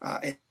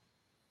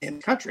in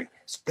the country.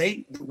 So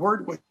the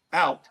word was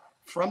out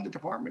from the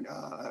Department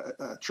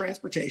of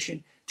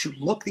Transportation to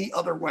look the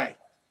other way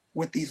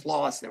with these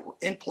laws that were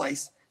in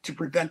place to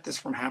prevent this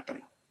from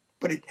happening.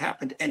 But it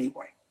happened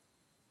anyway.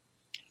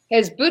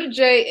 Has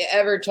Buttigieg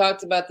ever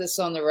talked about this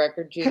on the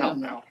record? Hell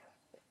no,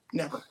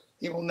 never.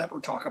 He will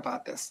never talk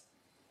about this.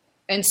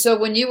 And so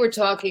when you were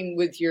talking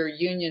with your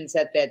unions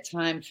at that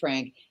time,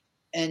 Frank,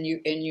 and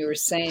you were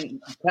saying,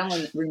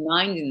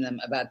 reminding them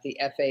about the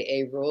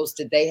FAA rules,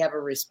 did they have a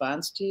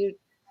response to you?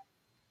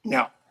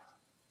 No.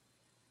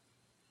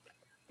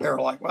 They're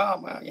like,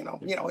 well,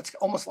 it's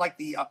almost like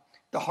the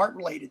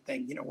heart-related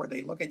thing, where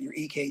they look at your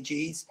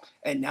EKGs,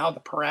 and now the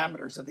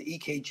parameters of the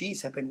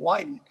EKGs have been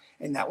widened,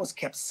 and that was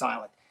kept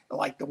silent.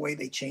 Like the way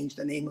they changed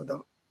the name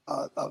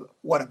of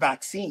what a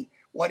vaccine.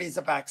 What is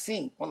a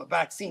vaccine? Well, a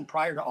vaccine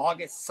prior to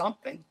August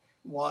something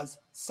was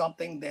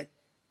something that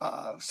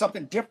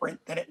something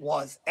different than it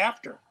was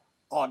after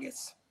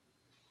August.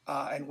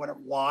 And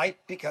why?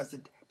 Because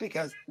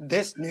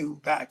this new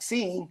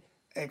vaccine,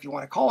 if you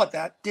want to call it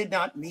that, did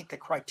not meet the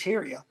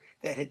criteria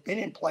that had been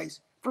in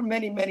place for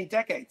many, many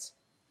decades.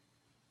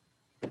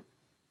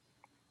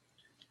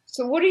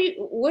 So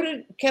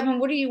Kevin,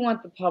 what do you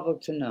want the public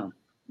to know?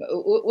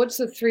 What's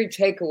the 3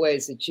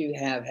 takeaways that you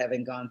have,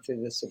 having gone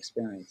through this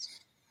experience?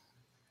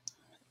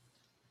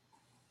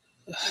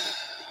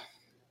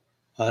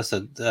 That's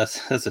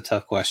a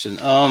tough question.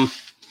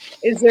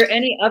 Is there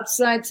any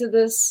upside to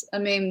this? I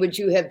mean, would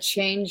you have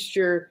changed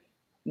your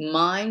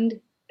mind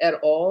at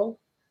all?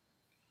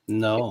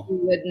 No.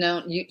 You had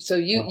known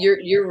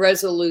you're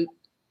resolute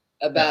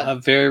about.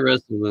 I'm very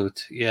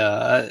resolute.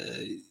 Yeah,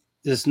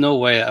 there's no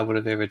way I would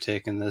have ever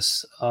taken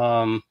this.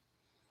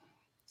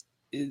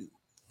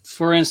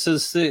 For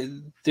instance,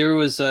 there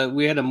was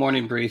we had a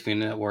morning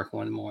briefing at work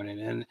one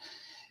morning,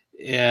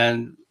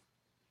 and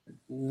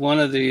one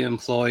of the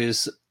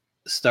employees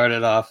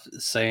started off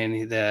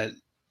saying that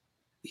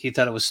he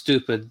thought it was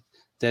stupid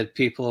that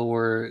people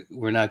were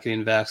not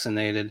getting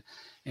vaccinated,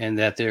 and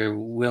that they're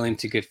willing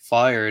to get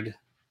fired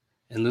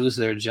and lose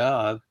their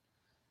job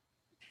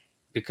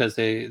because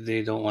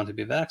they don't want to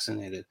be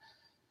vaccinated.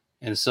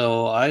 And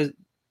so I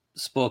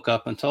spoke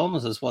up and told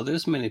him, well,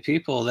 there's many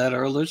people that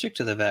are allergic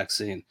to the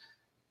vaccine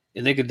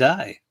and they could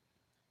die.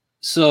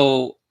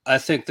 So I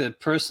think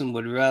that person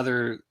would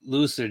rather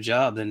lose their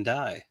job than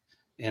die,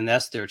 and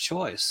that's their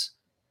choice.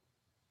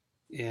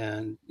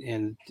 And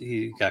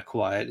he got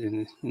quiet,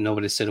 and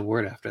nobody said a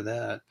word after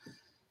that.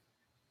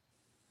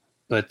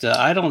 But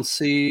I don't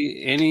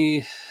see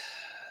any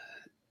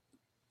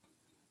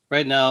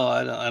right now.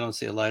 I don't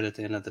see a light at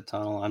the end of the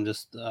tunnel. I'm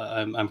just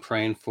I'm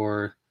praying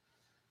for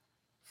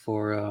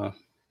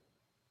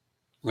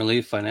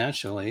relief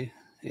financially,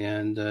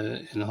 and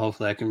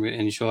hopefully I can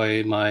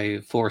enjoy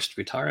my forced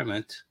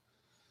retirement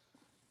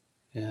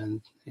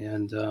and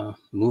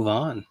move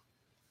on.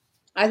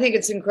 I think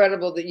it's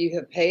incredible that you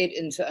have paid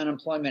into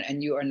unemployment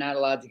and you are not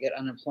allowed to get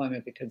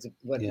unemployment because of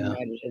what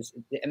United is.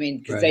 I mean,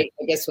 because I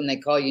guess when they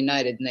call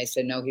United and they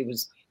say no, he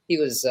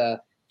was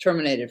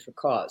terminated for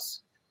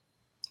cause.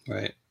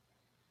 Right.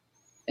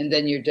 And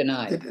then you're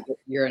denied.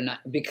 You're not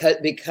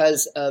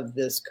because of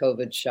this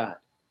COVID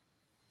shot.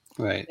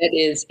 Right. It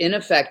is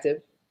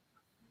ineffective,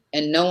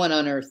 and no one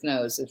on earth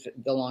knows if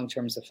the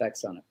long-term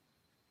effects on it.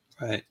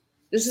 Right.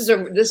 This is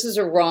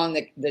a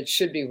wrong that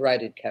should be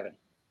righted, Kevin.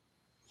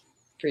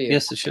 For you.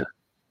 Yes, it should.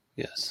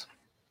 Yes.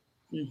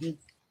 Mm-hmm.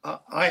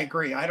 I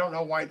agree. I don't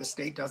know why the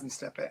state doesn't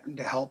step in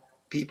to help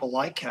people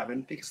like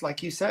Kevin, because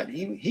like you said,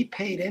 he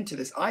paid into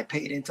this. I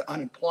paid into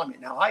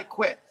unemployment. Now I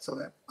quit, so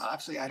that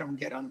obviously I don't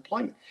get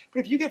unemployment.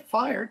 But if you get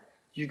fired,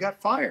 you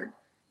got fired.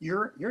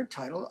 You're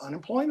entitled to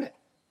unemployment.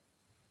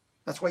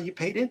 That's why you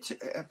paid into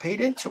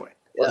it.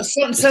 Well,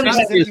 sometimes,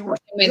 there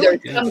are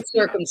some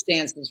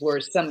circumstances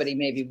where somebody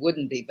maybe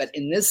wouldn't be, but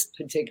in this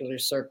particular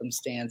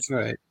circumstance,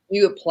 right,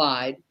 you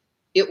applied,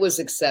 it was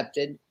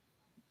accepted.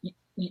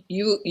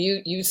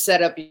 You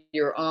set up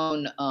your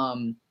own.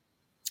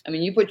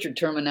 You put your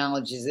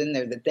terminologies in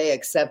there that they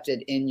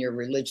accepted in your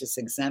religious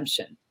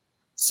exemption.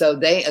 So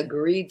they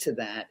agreed to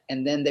that,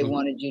 and then they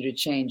wanted you to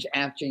change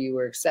after you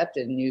were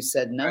accepted, and you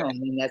said no,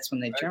 and then that's when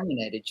they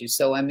terminated you.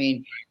 So, to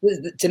me,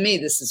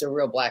 this is a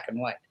real black and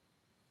white.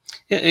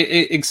 Yeah,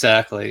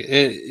 exactly.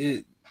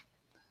 It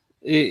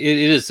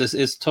is.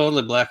 It's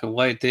totally black and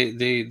white.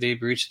 They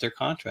breached their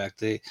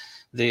contract.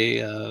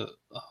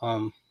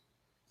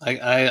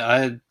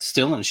 I'm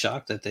still in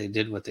shock that they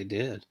did what they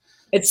did.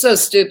 It's so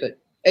stupid.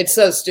 It's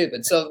so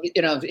stupid. So,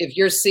 if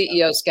your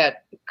CEO, Scott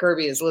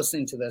Kirby, is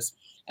listening to this,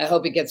 I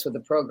hope he gets with the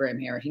program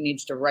here. He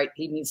needs to right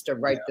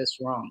this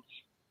wrong,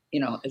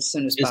 as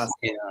soon as possible.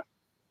 Yeah.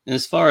 And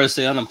as far as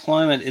the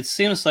unemployment, it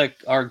seems like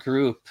our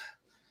group,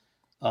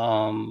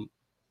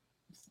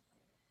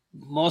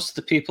 most of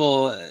the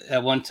people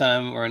at one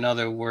time or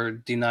another were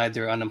denied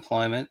their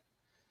unemployment.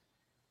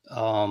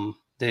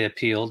 They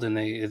appealed and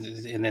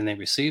then they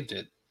received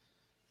it.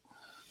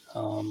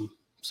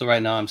 So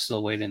right now I'm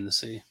still waiting to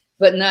see.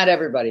 But not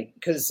everybody,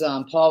 because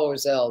Paul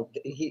Roselle,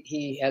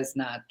 he has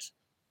not.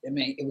 I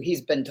mean,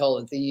 he's been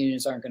told that the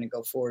unions aren't going to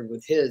go forward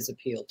with his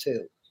appeal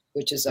too,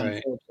 which is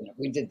unfortunate.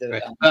 We did the.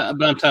 Right.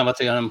 But I'm talking about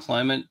the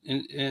unemployment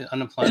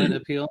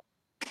appeal.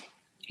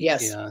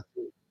 Yes.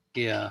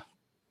 Yeah.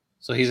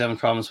 So he's having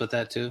problems with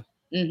that too.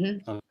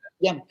 Mm-hmm. Okay.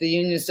 Yeah, the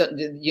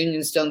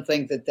unions don't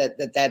think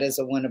that is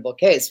a winnable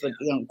case, but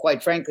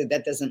quite frankly,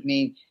 that doesn't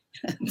mean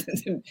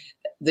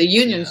the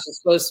unions are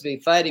supposed to be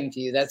fighting for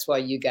you. That's why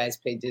you guys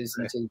pay dues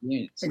into the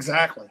unions.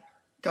 Exactly.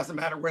 Doesn't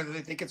matter whether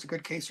they think it's a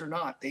good case or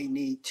not. They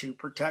need to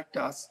protect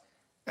us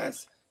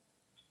as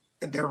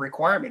their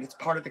requirement. It's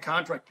part of the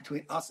contract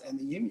between us and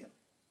the union.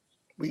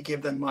 We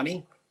give them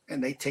money,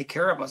 and they take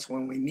care of us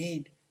when we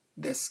need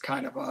this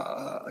kind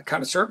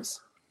of service.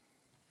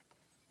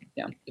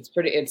 Yeah, it's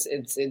pretty.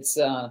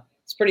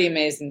 It's pretty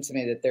amazing to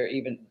me that they're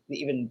even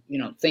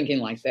thinking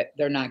like that.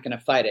 They're not going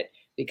to fight it,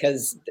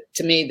 because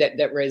to me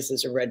that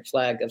raises a red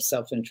flag of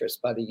self-interest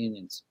by the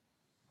unions.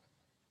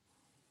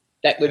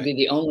 That would be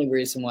the only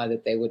reason why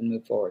that they wouldn't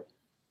move forward.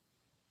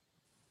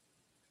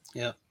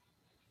 Yeah.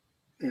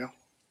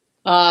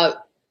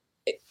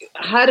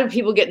 How do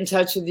people get in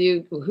touch with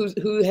you?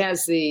 Who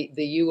has the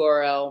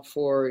URL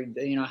for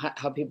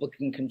how people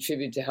can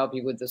contribute to help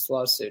you with this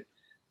lawsuit?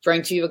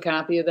 Frank, do you have a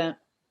copy of that?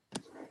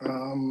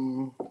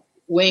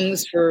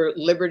 Wings for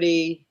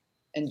Liberty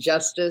and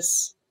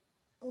Justice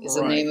is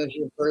the name of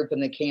your group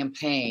and the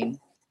campaign,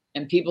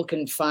 and people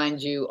can find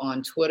you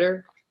on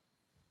Twitter.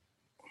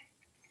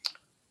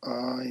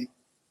 I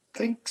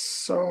think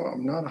so.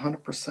 I'm not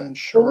 100%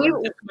 sure.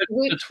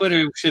 The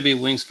Twitter should be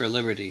Wings for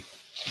Liberty.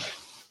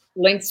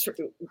 Wings for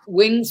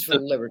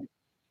Liberty.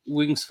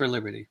 Wings for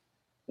Liberty.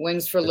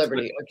 Wings for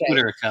Liberty. Okay.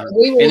 Twitter account.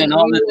 And then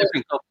all the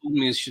different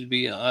companies should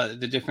be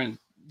the different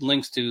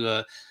links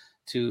to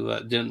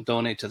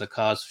donate to the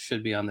cause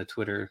should be on the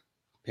Twitter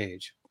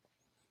page.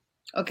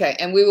 Okay,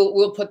 and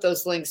we'll put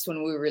those links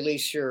when we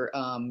release your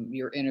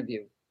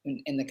interview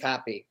in the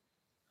copy.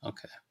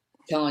 Okay.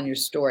 Telling your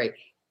story.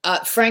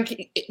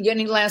 Frank,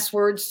 any last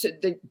words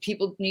that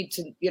people need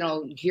to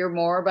hear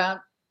more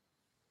about?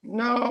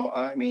 No,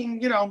 I mean,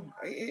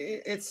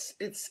 it's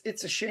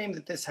a shame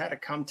that this had to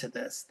come to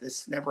this.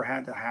 This never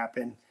had to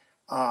happen,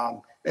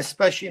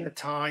 especially in a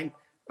time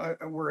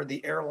where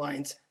the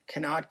airlines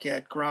cannot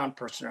get ground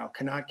personnel,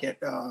 cannot get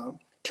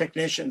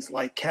technicians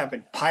like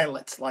Kevin,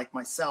 pilots like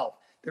myself.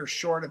 They're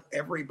short of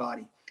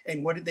everybody.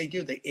 And what did they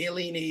do? They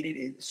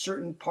alienated a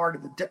certain part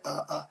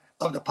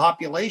of the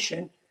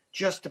population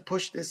just to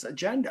push this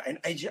agenda. And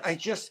I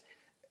just,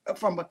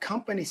 from a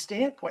company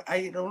standpoint,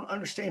 I don't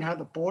understand how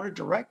the board of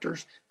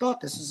directors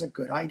thought this is a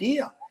good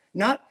idea.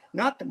 Not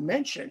to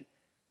mention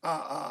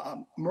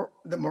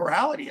the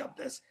morality of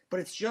this, but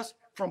it's just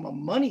from a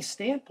money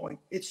standpoint,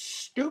 it's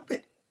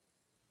stupid.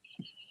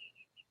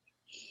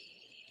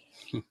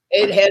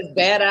 It has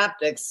bad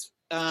optics.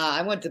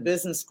 I went to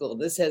business school.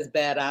 This has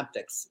bad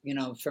optics,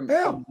 from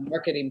a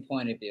marketing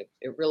point of view.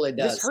 It really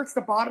does. This hurts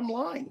the bottom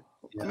line.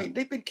 Yeah. I mean,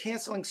 they've been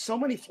canceling so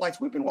many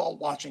flights. We've been all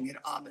watching it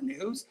on the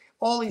news.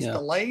 All these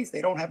delays.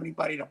 They don't have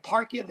anybody to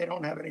park you. They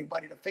don't have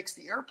anybody to fix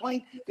the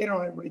airplane. They don't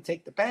have anybody to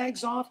take the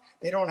bags off.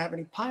 They don't have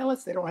any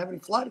pilots. They don't have any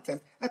flight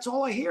attendants. That's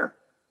all I hear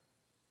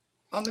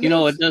on the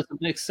news. It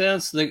doesn't make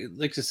sense.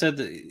 Like I said,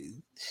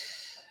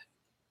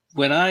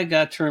 when I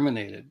got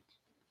terminated,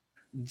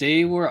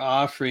 they were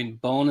offering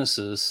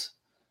bonuses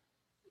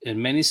in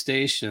many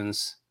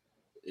stations,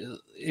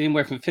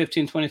 anywhere from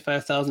 $15,000 to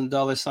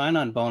 $25,000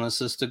 sign-on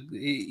bonuses to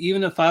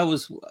even if I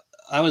was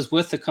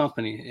with the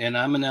company and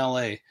I'm in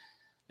LA,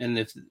 and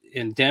if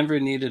in Denver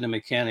needed a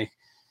mechanic,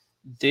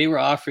 they were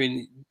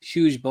offering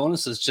huge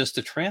bonuses just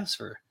to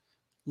transfer,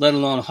 let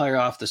alone hire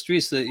off the street.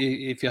 So that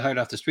if you hired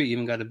off the street, you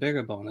even got a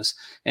bigger bonus.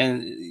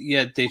 And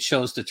yet they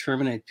chose to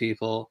terminate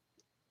people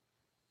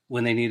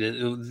when they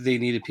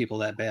needed people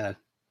that bad.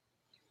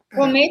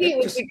 Well, maybe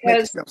it was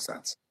because no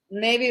sense.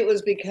 Maybe it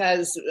was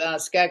because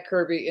Scott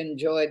Kirby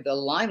enjoyed the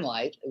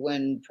limelight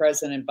when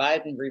President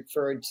Biden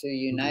referred to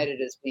United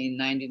as being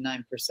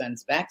 99%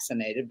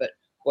 vaccinated. But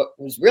what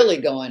was really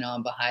going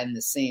on behind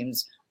the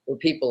scenes were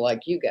people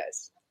like you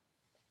guys.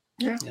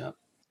 Yeah.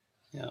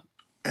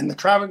 And the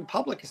traveling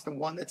public is the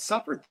one that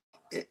suffered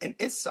and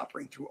is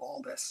suffering through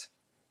all this.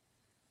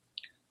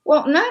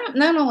 Well, not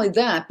only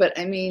that, but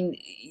I mean,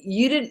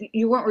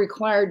 you weren't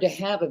required to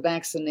have a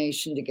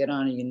vaccination to get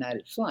on a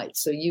United flight.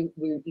 So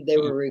they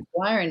were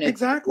requiring it.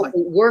 Exactly.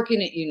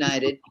 Working at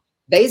United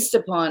based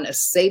upon a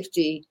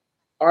safety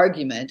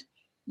argument,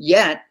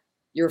 yet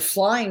you're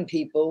flying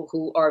people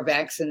who are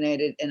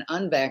vaccinated and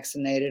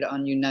unvaccinated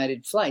on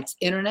United flights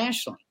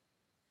internationally.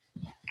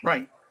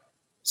 Right.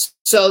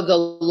 So the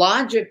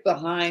logic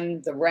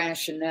behind the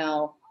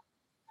rationale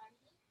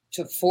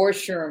to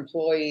force your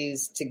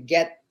employees to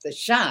get the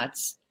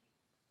shots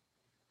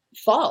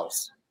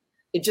falls.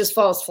 It just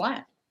falls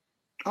flat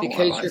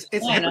because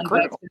it's you're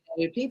hypocritical.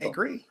 unvaccinated people. I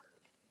agree.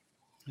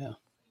 Yeah.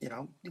 You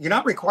know, you're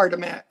not required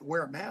to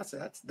wear a mask.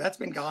 That's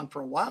been gone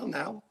for a while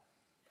now.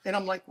 And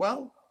I'm like,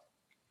 well,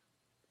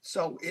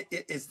 so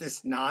is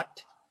this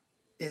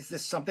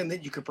something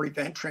that you could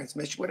prevent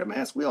transmission with a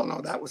mask? We all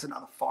know that was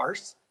another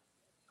farce.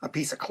 A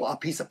piece of cloth, a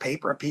piece of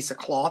paper, a piece of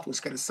cloth was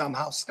going to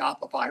somehow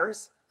stop a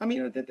virus. I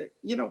mean,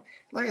 you know,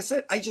 like I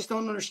said, I just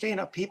don't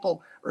understand how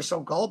people are so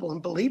gullible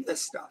and believe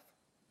this stuff.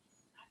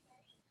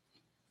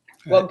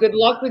 Well, good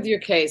luck with your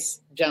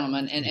case,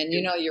 gentlemen. And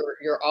you know,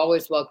 you're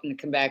always welcome to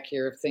come back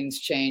here if things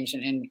change.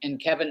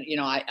 And Kevin, you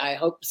know, I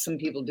hope some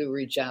people do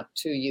reach out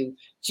to you.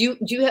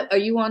 Are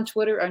you on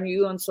Twitter? Are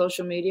you on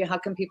social media? How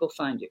can people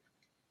find you?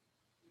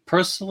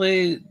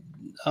 Personally,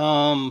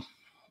 I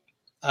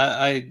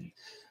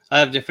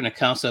have different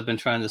accounts. I've been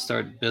trying to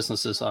start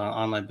businesses,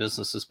 online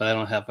businesses, but I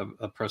don't have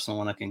a personal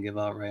one I can give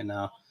out right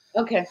now.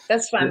 Okay,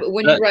 that's fine. But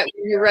when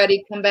you're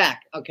ready, come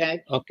back.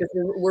 Okay, because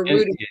we're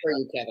rooting for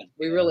you, Kevin.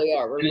 We really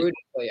are. We're rooting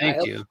for you.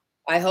 Thank you.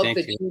 I hope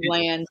that you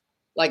land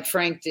like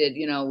Frank did,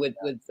 you know, with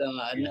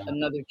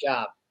another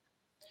job.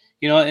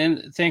 You know,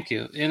 and thank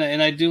you.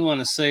 And I do want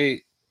to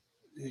say,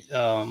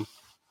 kind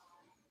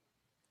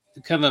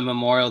of a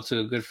memorial to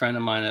a good friend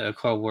of mine, a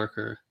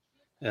co-worker,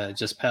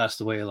 just passed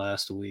away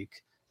last week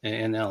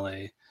in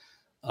LA.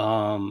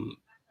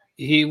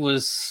 He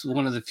was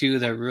one of the few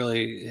that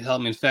really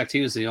helped me. In fact,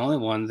 he was the only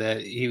one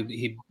that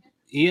he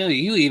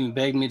even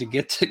begged me to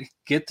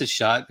get the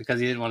shot because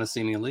he didn't want to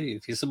see me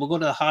leave. He said, "We'll go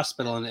to the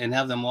hospital and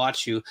have them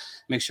watch you,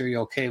 make sure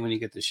you're okay when you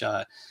get the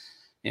shot."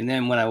 And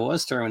then when I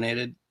was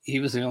terminated, he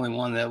was the only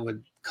one that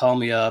would call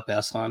me up,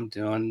 ask how I'm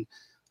doing.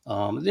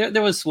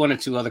 There was one or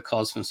two other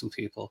calls from some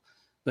people,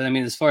 but I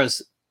mean, as far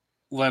as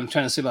what I'm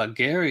trying to say about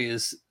Gary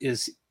is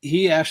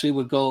he actually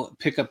would go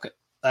pick up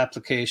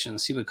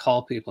applications. He would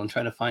call people and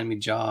try to find me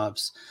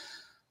jobs.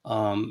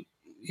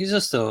 He's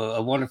just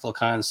a wonderful,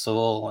 kind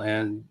soul,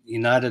 and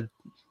United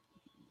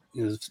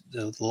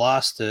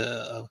lost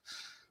a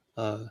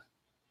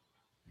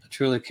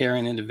truly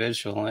caring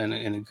individual and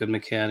a good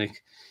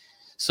mechanic.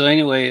 So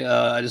anyway,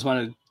 I just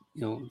want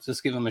to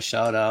just give him a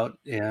shout out,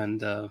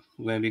 and we're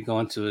going to be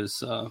going to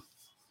his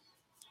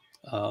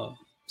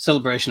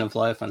celebration of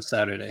life on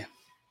Saturday.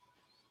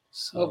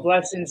 So,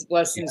 well, blessings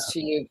to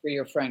you for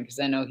your friend, because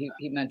I know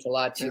he meant a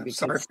lot to you. Because,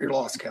 sorry for your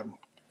loss, Kevin.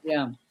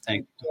 Yeah,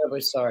 thank you.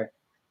 Terribly sorry.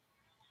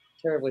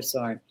 Terribly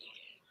sorry.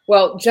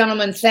 Well,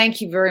 gentlemen, thank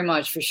you very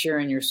much for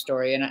sharing your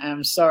story. And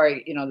I'm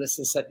sorry, this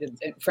is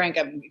Frank.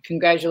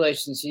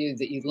 Congratulations to you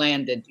that you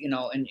landed,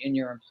 and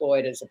you're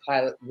employed as a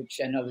pilot,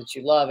 which I know that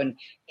you love. And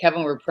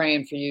Kevin, we're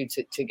praying for you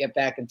to get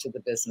back into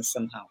the business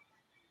somehow.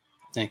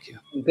 Thank you.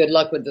 And good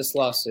luck with this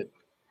lawsuit.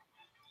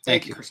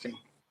 Thank you, Christine.